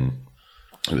fiance, and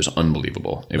it was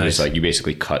unbelievable. It was like you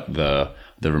basically cut the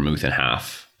vermouth in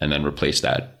half and then replace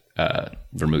that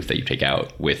vermouth that you take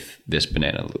out with this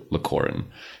banana liqueur, and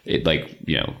it, like,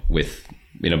 you know, with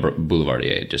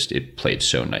Boulevardier, it played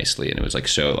so nicely, and it was like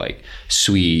so like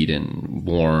sweet and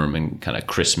warm and kind of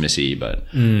Christmassy. But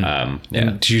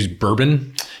And to use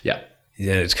bourbon, yeah,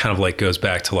 it's kind of like goes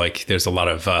back to like there's a lot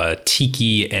of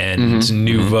tiki and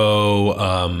nouveau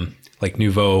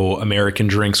American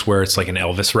drinks where it's like an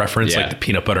Elvis reference, like the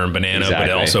peanut butter and banana,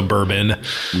 but also bourbon.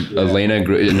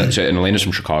 Elena's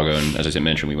from Chicago, and as I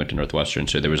mentioned, we went to Northwestern,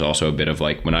 so there was also a bit of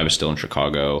like, when I was still in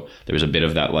Chicago, there was a bit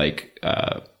of that like,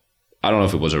 I don't know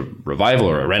if it was a revival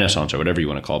or a renaissance or whatever you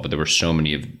want to call it, but there were so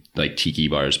many of like tiki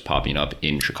bars popping up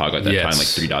in Chicago at that time, like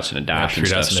Three Dots and a Dash and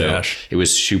stuff. So it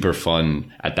was super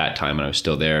fun at that time when I was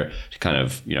still there to kind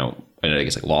of, you know, I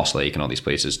guess like Lost Lake and all these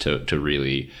places to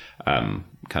really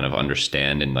kind of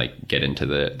understand and like get into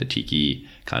the tiki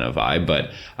kind of vibe. But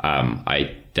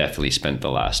I definitely spent the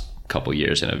last couple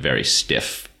years in a very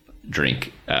stiff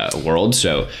drink world.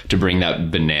 So to bring that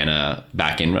banana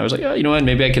back in, I was like, oh, you know what,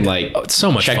 maybe I can like it's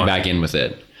so much check fun. Back in with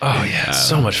it. Oh yeah, it's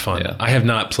so much fun. Yeah. I have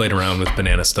not played around with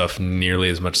banana stuff nearly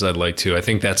as much as I'd like to. I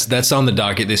think that's on the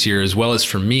docket this year, as well as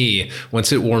for me.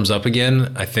 Once it warms up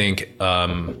again, I think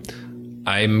I'm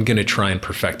going to try and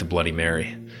perfect the Bloody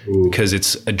Mary. Because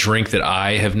it's a drink that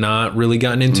I have not really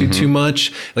gotten into too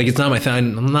much. Like, it's not my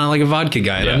thing. I'm not like a vodka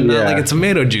guy. I'm not like a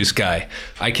tomato juice guy.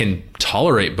 I can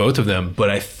tolerate both of them, but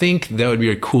I think that would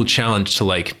be a cool challenge to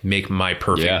like make my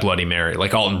perfect Bloody Mary,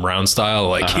 like Alton Brown style.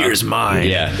 Like, here's mine.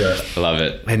 Yeah, I love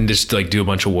it. And just like do a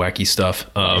bunch of wacky stuff.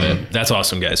 That's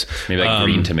awesome, guys. Maybe like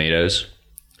green tomatoes.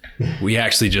 We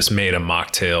actually just made a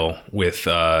mocktail with,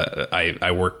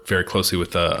 I work very closely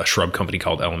with a shrub company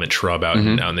called Element Shrub out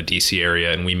in the DC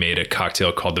area. And we made a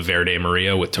cocktail called the Verde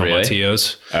Maria with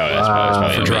tomatillos. Oh, that's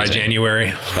probably for dry January.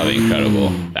 It's probably incredible.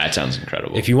 That sounds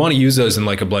incredible. If you want to use those in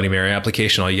like a Bloody Mary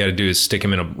application, all you got to do is stick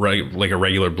them in a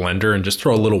regular blender and just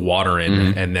throw a little water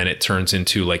in. And then it turns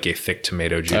into like a thick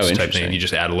tomato juice type thing. You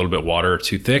just add a little bit of water,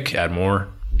 too thick, add more,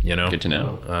 you know. Good to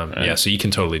know. Yeah, so you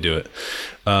can totally do it.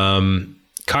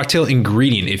 Cocktail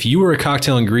ingredient. If you were a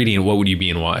cocktail ingredient, what would you be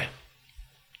and why?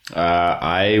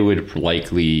 I would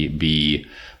likely be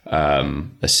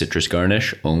a citrus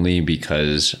garnish, only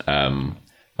because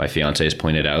my fiance has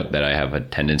pointed out that I have a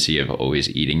tendency of always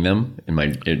eating them.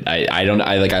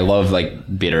 I love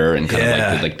like bitter and kind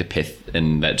of like the pith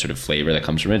and that sort of flavor that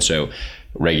comes from it. So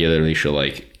regularly she'll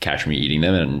like catch me eating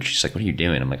them, and she's like, "What are you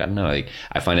doing?" I'm like, "I don't know." Like,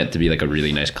 I find it to be like a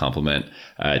really nice compliment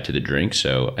to the drink.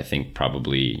 So I think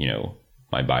probably,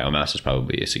 my biomass is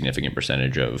probably a significant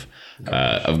percentage of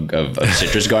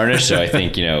citrus garnish. So I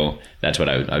think, that's what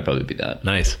I'd probably be that.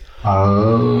 Nice.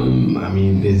 I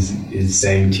mean, is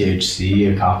saying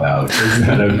THC a cop out? Is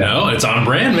that okay? No, it's on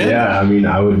brand, man. Yeah, I mean,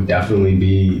 I would definitely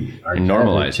be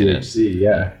normalizing it. THC.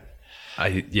 Yeah.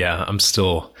 I'm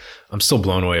still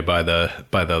blown away by the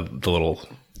little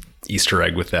Easter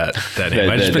egg with that name.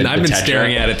 I've been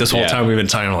staring at it this whole time we've been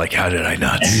talking. I'm like, how did I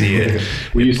not see it?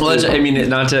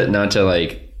 Not to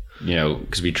like,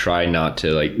 because we try not to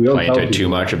like play into it too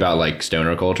much about like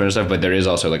stoner culture and stuff, but there is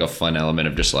also like a fun element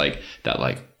of just like that,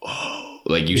 like, oh,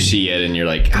 like you see it and you're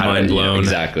like, mind blown.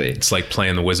 Exactly. It's like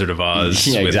playing the Wizard of Oz.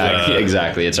 Yeah,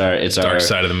 exactly. It's our Dark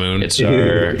Side of the Moon. It's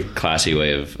our classy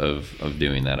way of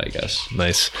doing that, I guess.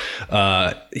 Nice.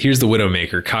 Here's the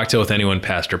Widowmaker. Cocktail with anyone,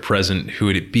 past or present. Who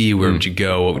would it be? Where would you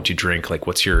go? What would you drink? Like,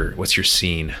 what's your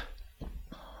scene?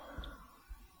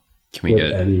 Can we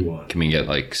get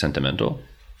like sentimental?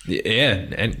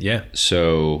 Yeah.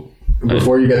 So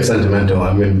before you get sentimental,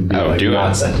 I'm going to be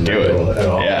not sentimental at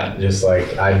all. Yeah. Just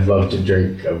like, I'd love to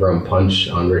drink a rum punch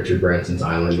on Richard Branson's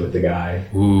island with the guy.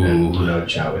 Ooh. And,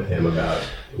 chat with him about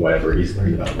whatever he's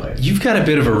learned about life. You've got a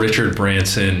bit of a Richard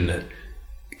Branson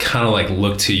kind of like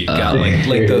look to you. Got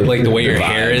like the way your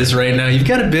hair is right now. You've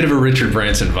got a bit of a Richard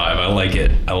Branson vibe. I like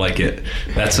it.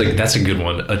 That's a good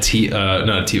one.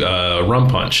 A rum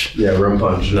punch. Yeah, rum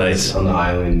punch. Nice. On the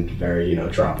island, very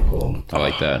tropical. I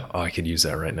like that. Oh, I could use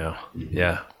that right now.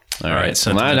 Yeah. All right.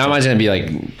 So now mine's gonna be like,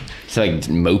 it's like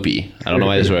mopey. I don't know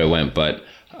why this is where I went, but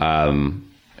and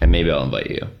maybe I'll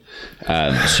invite you.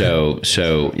 I'd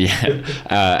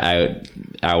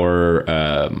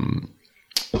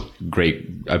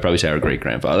probably say our great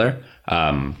grandfather.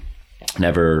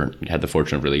 Never had the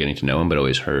fortune of really getting to know him, but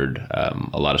always heard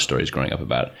a lot of stories growing up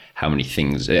about how many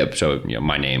things. So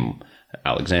my name,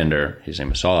 Alexander, his name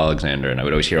was Saul Alexander, and I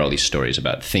would always hear all these stories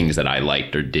about things that I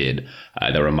liked or did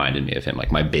that reminded me of him.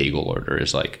 Like my bagel order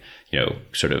is like,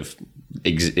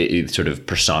 it sort of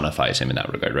personifies him in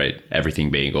that regard, right?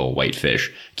 Everything bagel, white fish,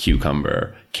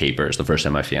 cucumber, capers. The first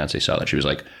time my fiance saw that, she was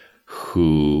like,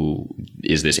 who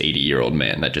is this 80-year-old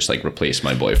man that just like replaced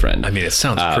my boyfriend? I mean, it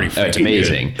sounds pretty it's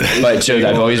amazing. But so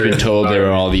I've always been told there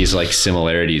are all these like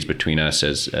similarities between us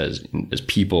as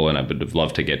people, and I would have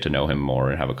loved to get to know him more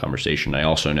and have a conversation. I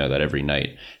also know that every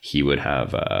night he would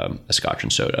have a scotch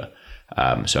and soda.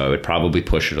 So I would probably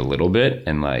push it a little bit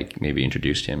and like maybe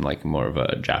introduce him like more of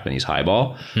a Japanese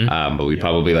highball. But we'd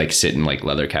probably like sit in like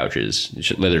leather chairs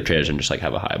and just like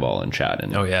have a highball and chat.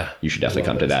 And you should definitely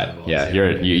come to that. Yeah,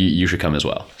 you should come as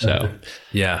well. So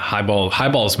yeah,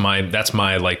 highball's that's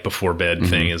my like before bed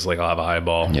thing is like I'll have a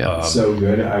highball. Yeah, so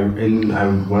good.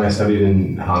 When I studied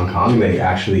in Hong Kong, they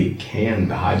actually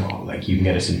canned the highball. Like you can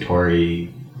get a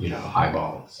Suntory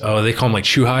highball. So. Oh, they call them like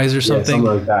shoe highs or something? Yeah,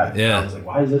 something like that. Yeah. I was like,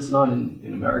 why is this not in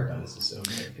America? This is so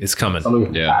good. It's coming. Something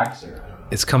with packs or I don't know.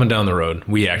 It's coming down the road.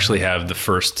 We actually have the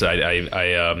first,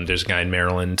 there's a guy in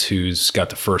Maryland who's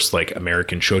got the first like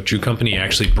American shochu company. He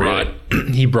actually brought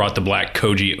the black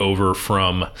koji over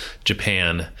from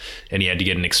Japan, and he had to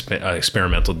get an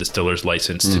experimental distiller's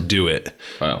license to do it.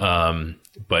 Wow.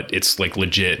 But it's like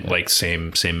legit, like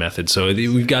same method. So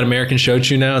we've got American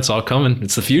shochu now. It's all coming.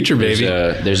 It's the future, baby.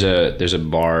 There's a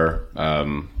bar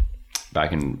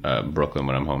back in Brooklyn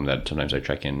when I'm home that sometimes I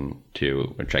check in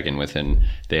with, and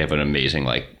they have an amazing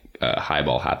like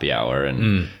highball happy hour,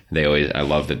 and I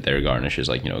love that their garnish is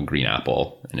like a green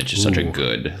apple, and it's just such a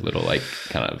good little like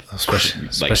kind of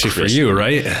especially for you,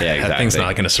 right? Yeah, exactly. That thing's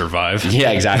not going to survive.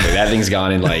 Yeah, exactly. That thing's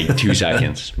gone in like 2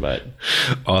 seconds. But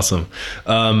awesome.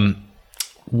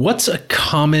 What's a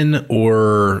common,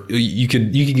 or you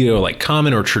could go like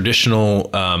common or traditional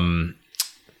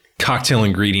cocktail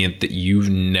ingredient that you've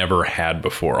never had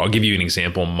before? I'll give you an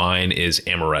example. Mine is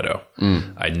amaretto.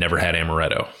 I'd never had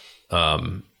amaretto.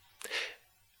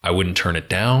 I wouldn't turn it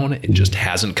down. It just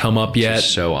hasn't come up yet. It's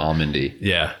so almondy.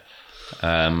 Yeah.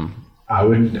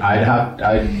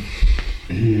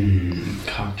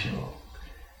 Cocktail.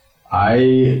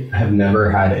 I have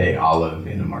never had a olive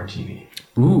in a martini.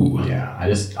 Ooh. Yeah,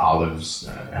 olives,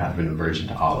 have been a virgin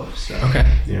to olives. So, okay.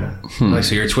 Yeah. Like,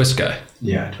 so you're a twist guy.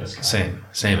 Yeah, twist guy.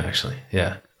 Same actually.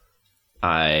 Yeah.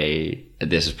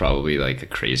 This is probably like a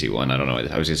crazy one. I don't know.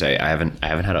 I was gonna say I haven't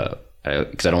had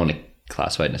because I don't want to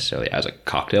classify it necessarily as a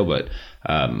cocktail, but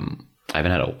I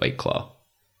haven't had a White Claw.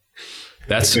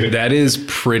 That is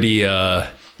pretty.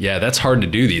 That's hard to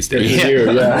do these days.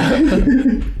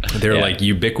 Yeah. They're like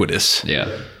ubiquitous.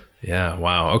 Yeah. Yeah.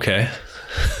 Wow. Okay.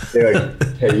 They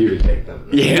like pay you to take them.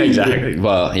 Yeah, exactly.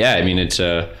 Well, yeah, I mean, it's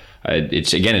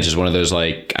just one of those,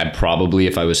 like, I probably,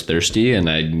 if I was thirsty and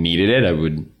I needed it, I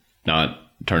would not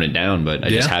turn it down, but I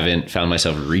just haven't found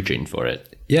myself reaching for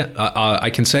it. Yeah. I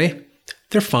can say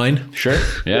they're fine. Sure.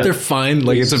 Yeah. They're fine.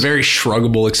 Like, it's a very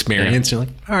shruggable experience. Yeah. You're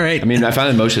like, all right. I mean, I find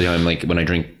that most of the time, like, when I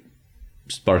drink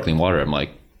sparkling water, I'm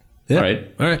like, all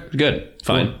right, good,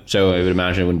 fine. Cool. So I would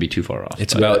imagine it wouldn't be too far off.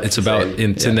 It's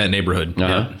in that neighborhood.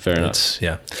 Yeah. Fair enough.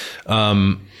 Yeah.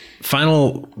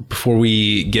 Final, before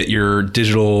we get your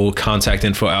digital contact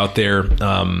info out there,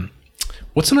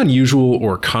 what's an unusual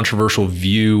or controversial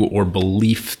view or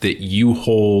belief that you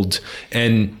hold?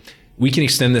 And we can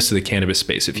extend this to the cannabis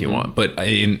space if you want, but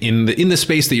in the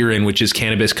space that you're in, which is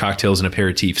cannabis, cocktails, and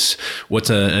aperitifs, what's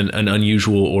an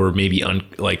unusual or maybe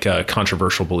a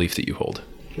controversial belief that you hold?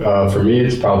 For me,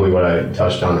 it's probably what I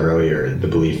touched on earlier, the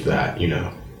belief that,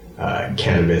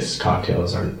 cannabis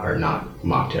cocktails are not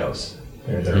mocktails.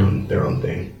 They're their own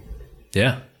thing.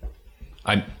 Yeah.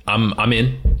 I'm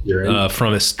in. You're in?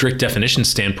 From a strict definition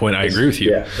standpoint, I agree with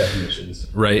you. Yeah, definitions.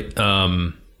 Right.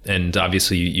 And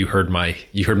obviously you heard my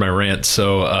rant.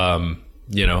 So,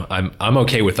 I'm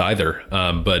okay with either.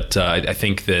 But I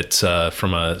think that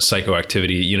from a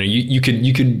psychoactivity,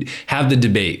 you could have the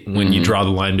debate when you draw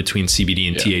the line between CBD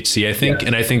and THC, I think.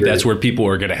 And I think that's where people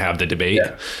are going to have the debate.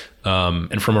 Yeah.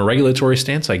 And from a regulatory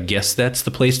stance, I guess that's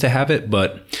the place to have it.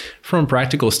 But from a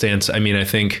practical stance, I mean, I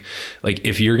think, like,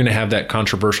 if you're going to have that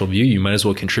controversial view, you might as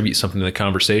well contribute something to the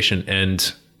conversation.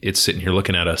 And it's sitting here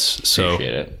looking at us. So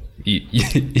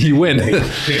you win.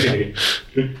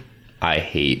 I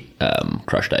hate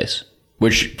crushed ice,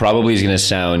 which probably is going to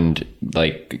sound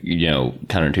like,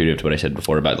 counterintuitive to what I said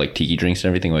before about, like, tiki drinks and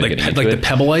everything. Like the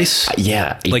pebble ice?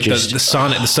 Yeah. Like the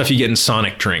stuff you get in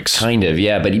Sonic drinks. Kind of,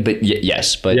 yeah. But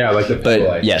yes. But yeah, like the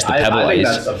pebble ice. Yes, the pebble ice. I think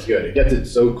that stuff's good. It gets it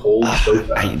so cold so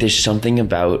fast. There's something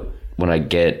about when I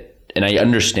get, and I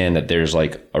understand that there's,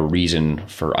 like, a reason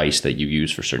for ice that you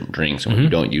use for certain drinks and when you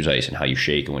don't use ice and how you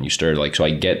shake and when you stir. Like, so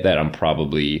I get that I'm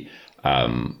probably,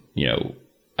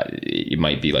 it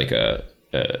might be like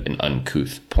an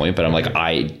uncouth point, but I'm like,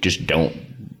 I just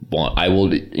I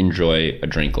will enjoy a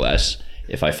drink less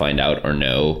if I find out or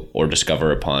know or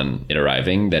discover upon it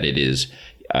arriving that it is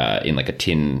in, like, a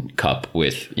tin cup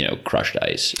with, crushed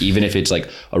ice. Even if it's, like,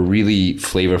 a really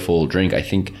flavorful drink, I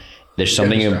think there's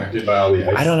something, by all the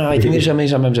ice. I don't know. I think there's something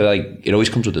sometimes like it always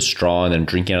comes with a straw and then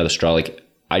drinking out of the straw. Like,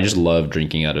 I just love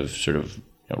drinking out of sort of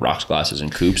rocks glasses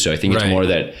and coupes. So I think it's more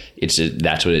that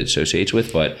that's what it associates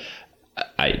with. But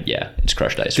it's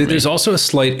crushed ice. There's also a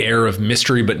slight air of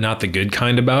mystery, but not the good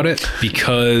kind about it,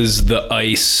 because the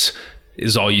ice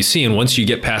is all you see. And once you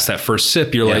get past that first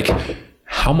sip, you're like,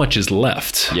 how much is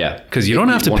left? Yeah. Because you don't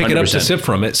have to pick 100%. it up to sip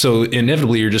from it. So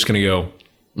inevitably you're just going to go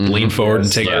lean forward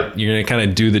and take it. You're going to kind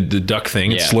of do the duck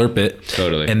thing and slurp it.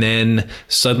 Totally. And then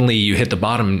suddenly you hit the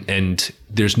bottom and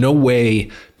there's no way,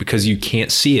 because you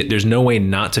can't see it, there's no way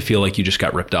not to feel like you just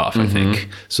got ripped off, I think.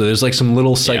 So there's, like, some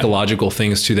little psychological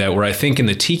things to that, where I think in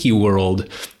the tiki world,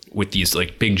 with these,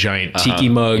 like, big giant tiki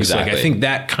mugs, like, I think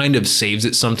that kind of saves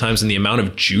it sometimes, and the amount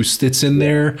of juice that's in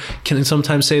there can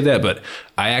sometimes save that. But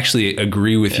I actually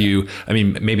agree with you. I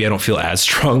mean, maybe I don't feel as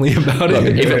strongly about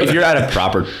it. If you're at a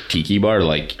proper tiki bar,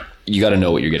 like, you got to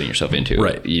know what you're getting yourself into.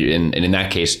 Right. And in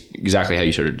that case, exactly how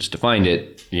you sort of just defined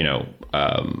it,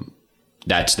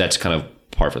 that's kind of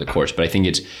par for the course. But I think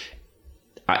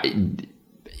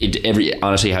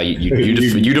honestly, how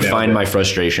you define my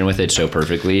frustration with it so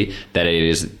perfectly, that it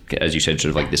is, as you said, sort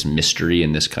of like this mystery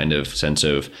and this kind of sense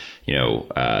of,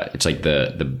 it's like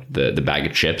the bag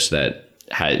of chips that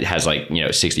has like,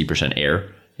 60%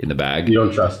 air in the bag. You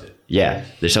don't trust it. Yeah.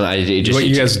 There's something. Do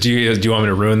you want me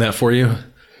to ruin that for you?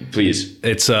 Please.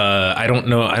 It's I don't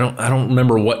know. I don't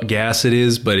remember what gas it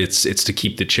is, but it's to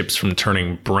keep the chips from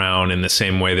turning brown, in the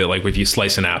same way that, like, if you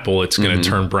slice an apple, it's going to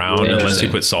turn brown unless you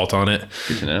put salt on it.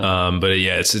 Good to know. But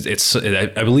it's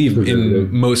I believe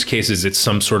in most cases it's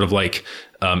some sort of, like,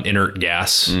 inert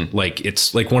gas. Like,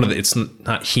 it's like it's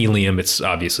not helium. It's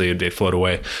obviously they float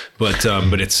away, but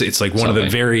it's like one of the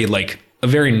very, like, a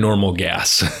very normal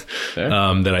gas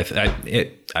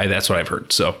that that's what I've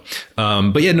heard. So,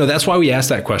 but yeah, no, that's why we asked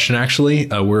that question. Actually,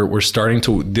 we're starting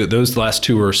to, those last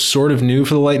two are sort of new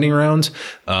for the lightning round.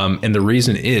 And the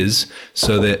reason is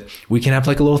so that we can have,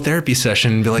 like, a little therapy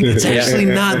session and be like, it's actually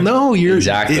not, no,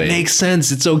 exactly. It makes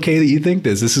sense. It's okay that you think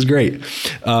this. This is great.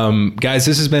 Guys,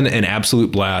 this has been an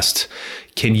absolute blast.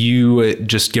 Can you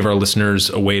just give our listeners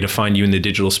a way to find you in the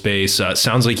digital space?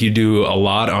 Sounds like you do a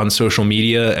lot on social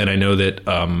media, and I know that,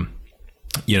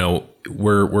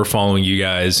 we're following you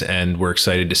guys, and we're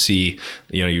excited to see,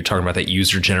 you're talking about that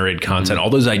user generated content, all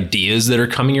those ideas that are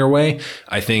coming your way.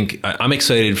 I think I'm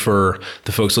excited for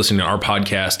the folks listening to our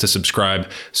podcast to subscribe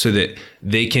so that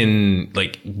they can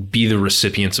be the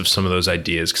recipients of some of those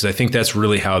ideas. Cause I think that's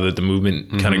really how the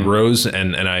movement kind of grows.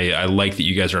 And I like that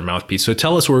you guys are a mouthpiece. So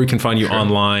tell us where we can find you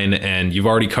online, and you've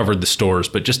already covered the stores,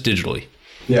 but just digitally.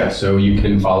 Yeah, so you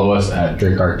can follow us at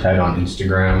Drink Artet on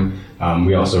Instagram.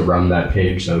 We also run that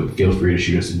page, so feel free to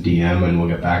shoot us a DM and we'll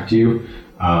get back to you.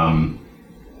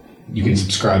 You can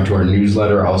subscribe to our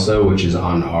newsletter also, which is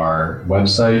on our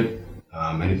website.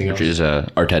 Anything else? Which is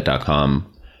artet.com.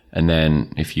 And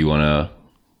then if you want to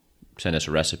send us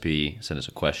a recipe, send us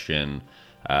a question,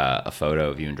 a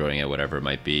photo of you enjoying it, whatever it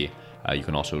might be, you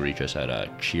can also reach us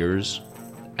at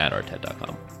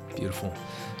cheers@artet.com. Beautiful.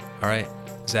 All right.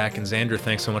 Zach and Xander,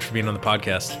 thanks so much for being on the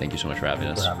podcast. Thank you so much for having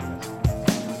us.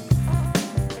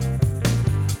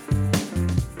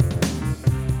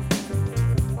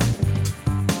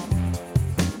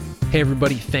 Hey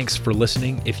everybody, thanks for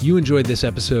listening. If you enjoyed this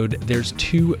episode, there's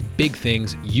 2 big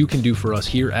things you can do for us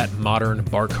here at Modern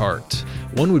Bar Cart.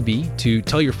 One would be to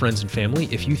tell your friends and family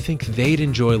if you think they'd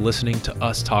enjoy listening to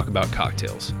us talk about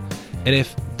cocktails. And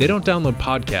if they don't download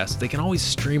podcasts, they can always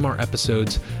stream our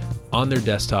episodes on their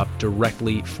desktop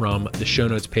directly from the show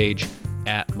notes page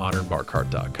at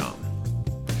modernbarcart.com.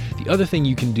 The other thing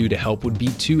you can do to help would be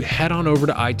to head on over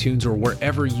to iTunes or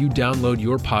wherever you download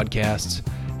your podcasts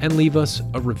and leave us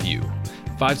a review.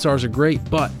 5 stars are great,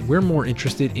 but we're more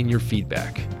interested in your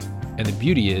feedback. And the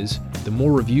beauty is, the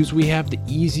more reviews we have, the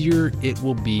easier it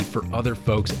will be for other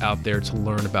folks out there to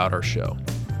learn about our show.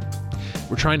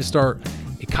 We're trying to start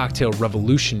a cocktail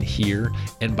revolution here,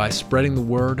 and by spreading the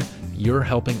word, you're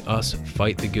helping us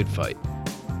fight the good fight.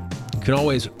 You can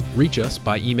always reach us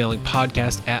by emailing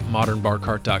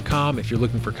podcast@modernbarcart.com if you're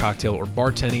looking for cocktail or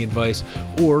bartending advice,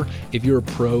 or if you're a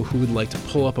pro who would like to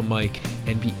pull up a mic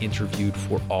and be interviewed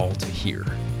for all to hear.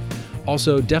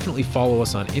 Also, definitely follow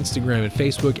us on Instagram and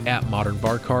Facebook at Modern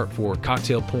Bar Cart for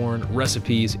cocktail porn,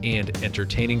 recipes, and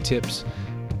entertaining tips.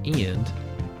 And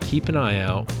keep an eye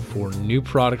out for new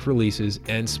product releases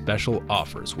and special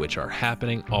offers, which are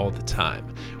happening all the time.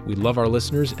 We love our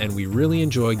listeners, and we really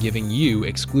enjoy giving you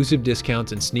exclusive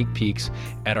discounts and sneak peeks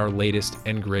at our latest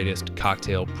and greatest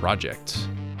cocktail projects.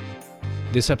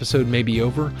 This episode may be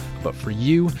over, but for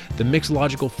you, the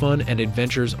mixological fun and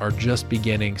adventures are just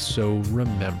beginning. So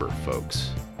remember, folks,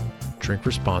 drink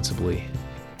responsibly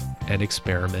and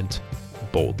experiment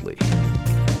boldly.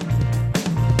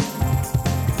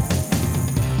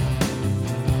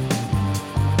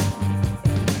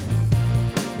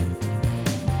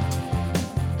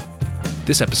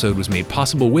 This episode was made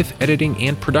possible with editing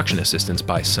and production assistance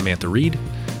by Samantha Reed,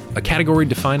 a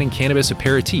category-defining cannabis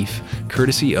aperitif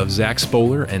courtesy of Zach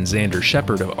Spohler and Xander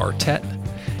Shepard of Artet,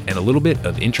 and a little bit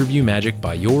of interview magic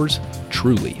by yours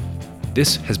truly.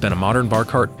 This has been a Modern Bar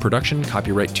Cart production,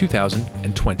 copyright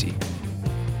 2020.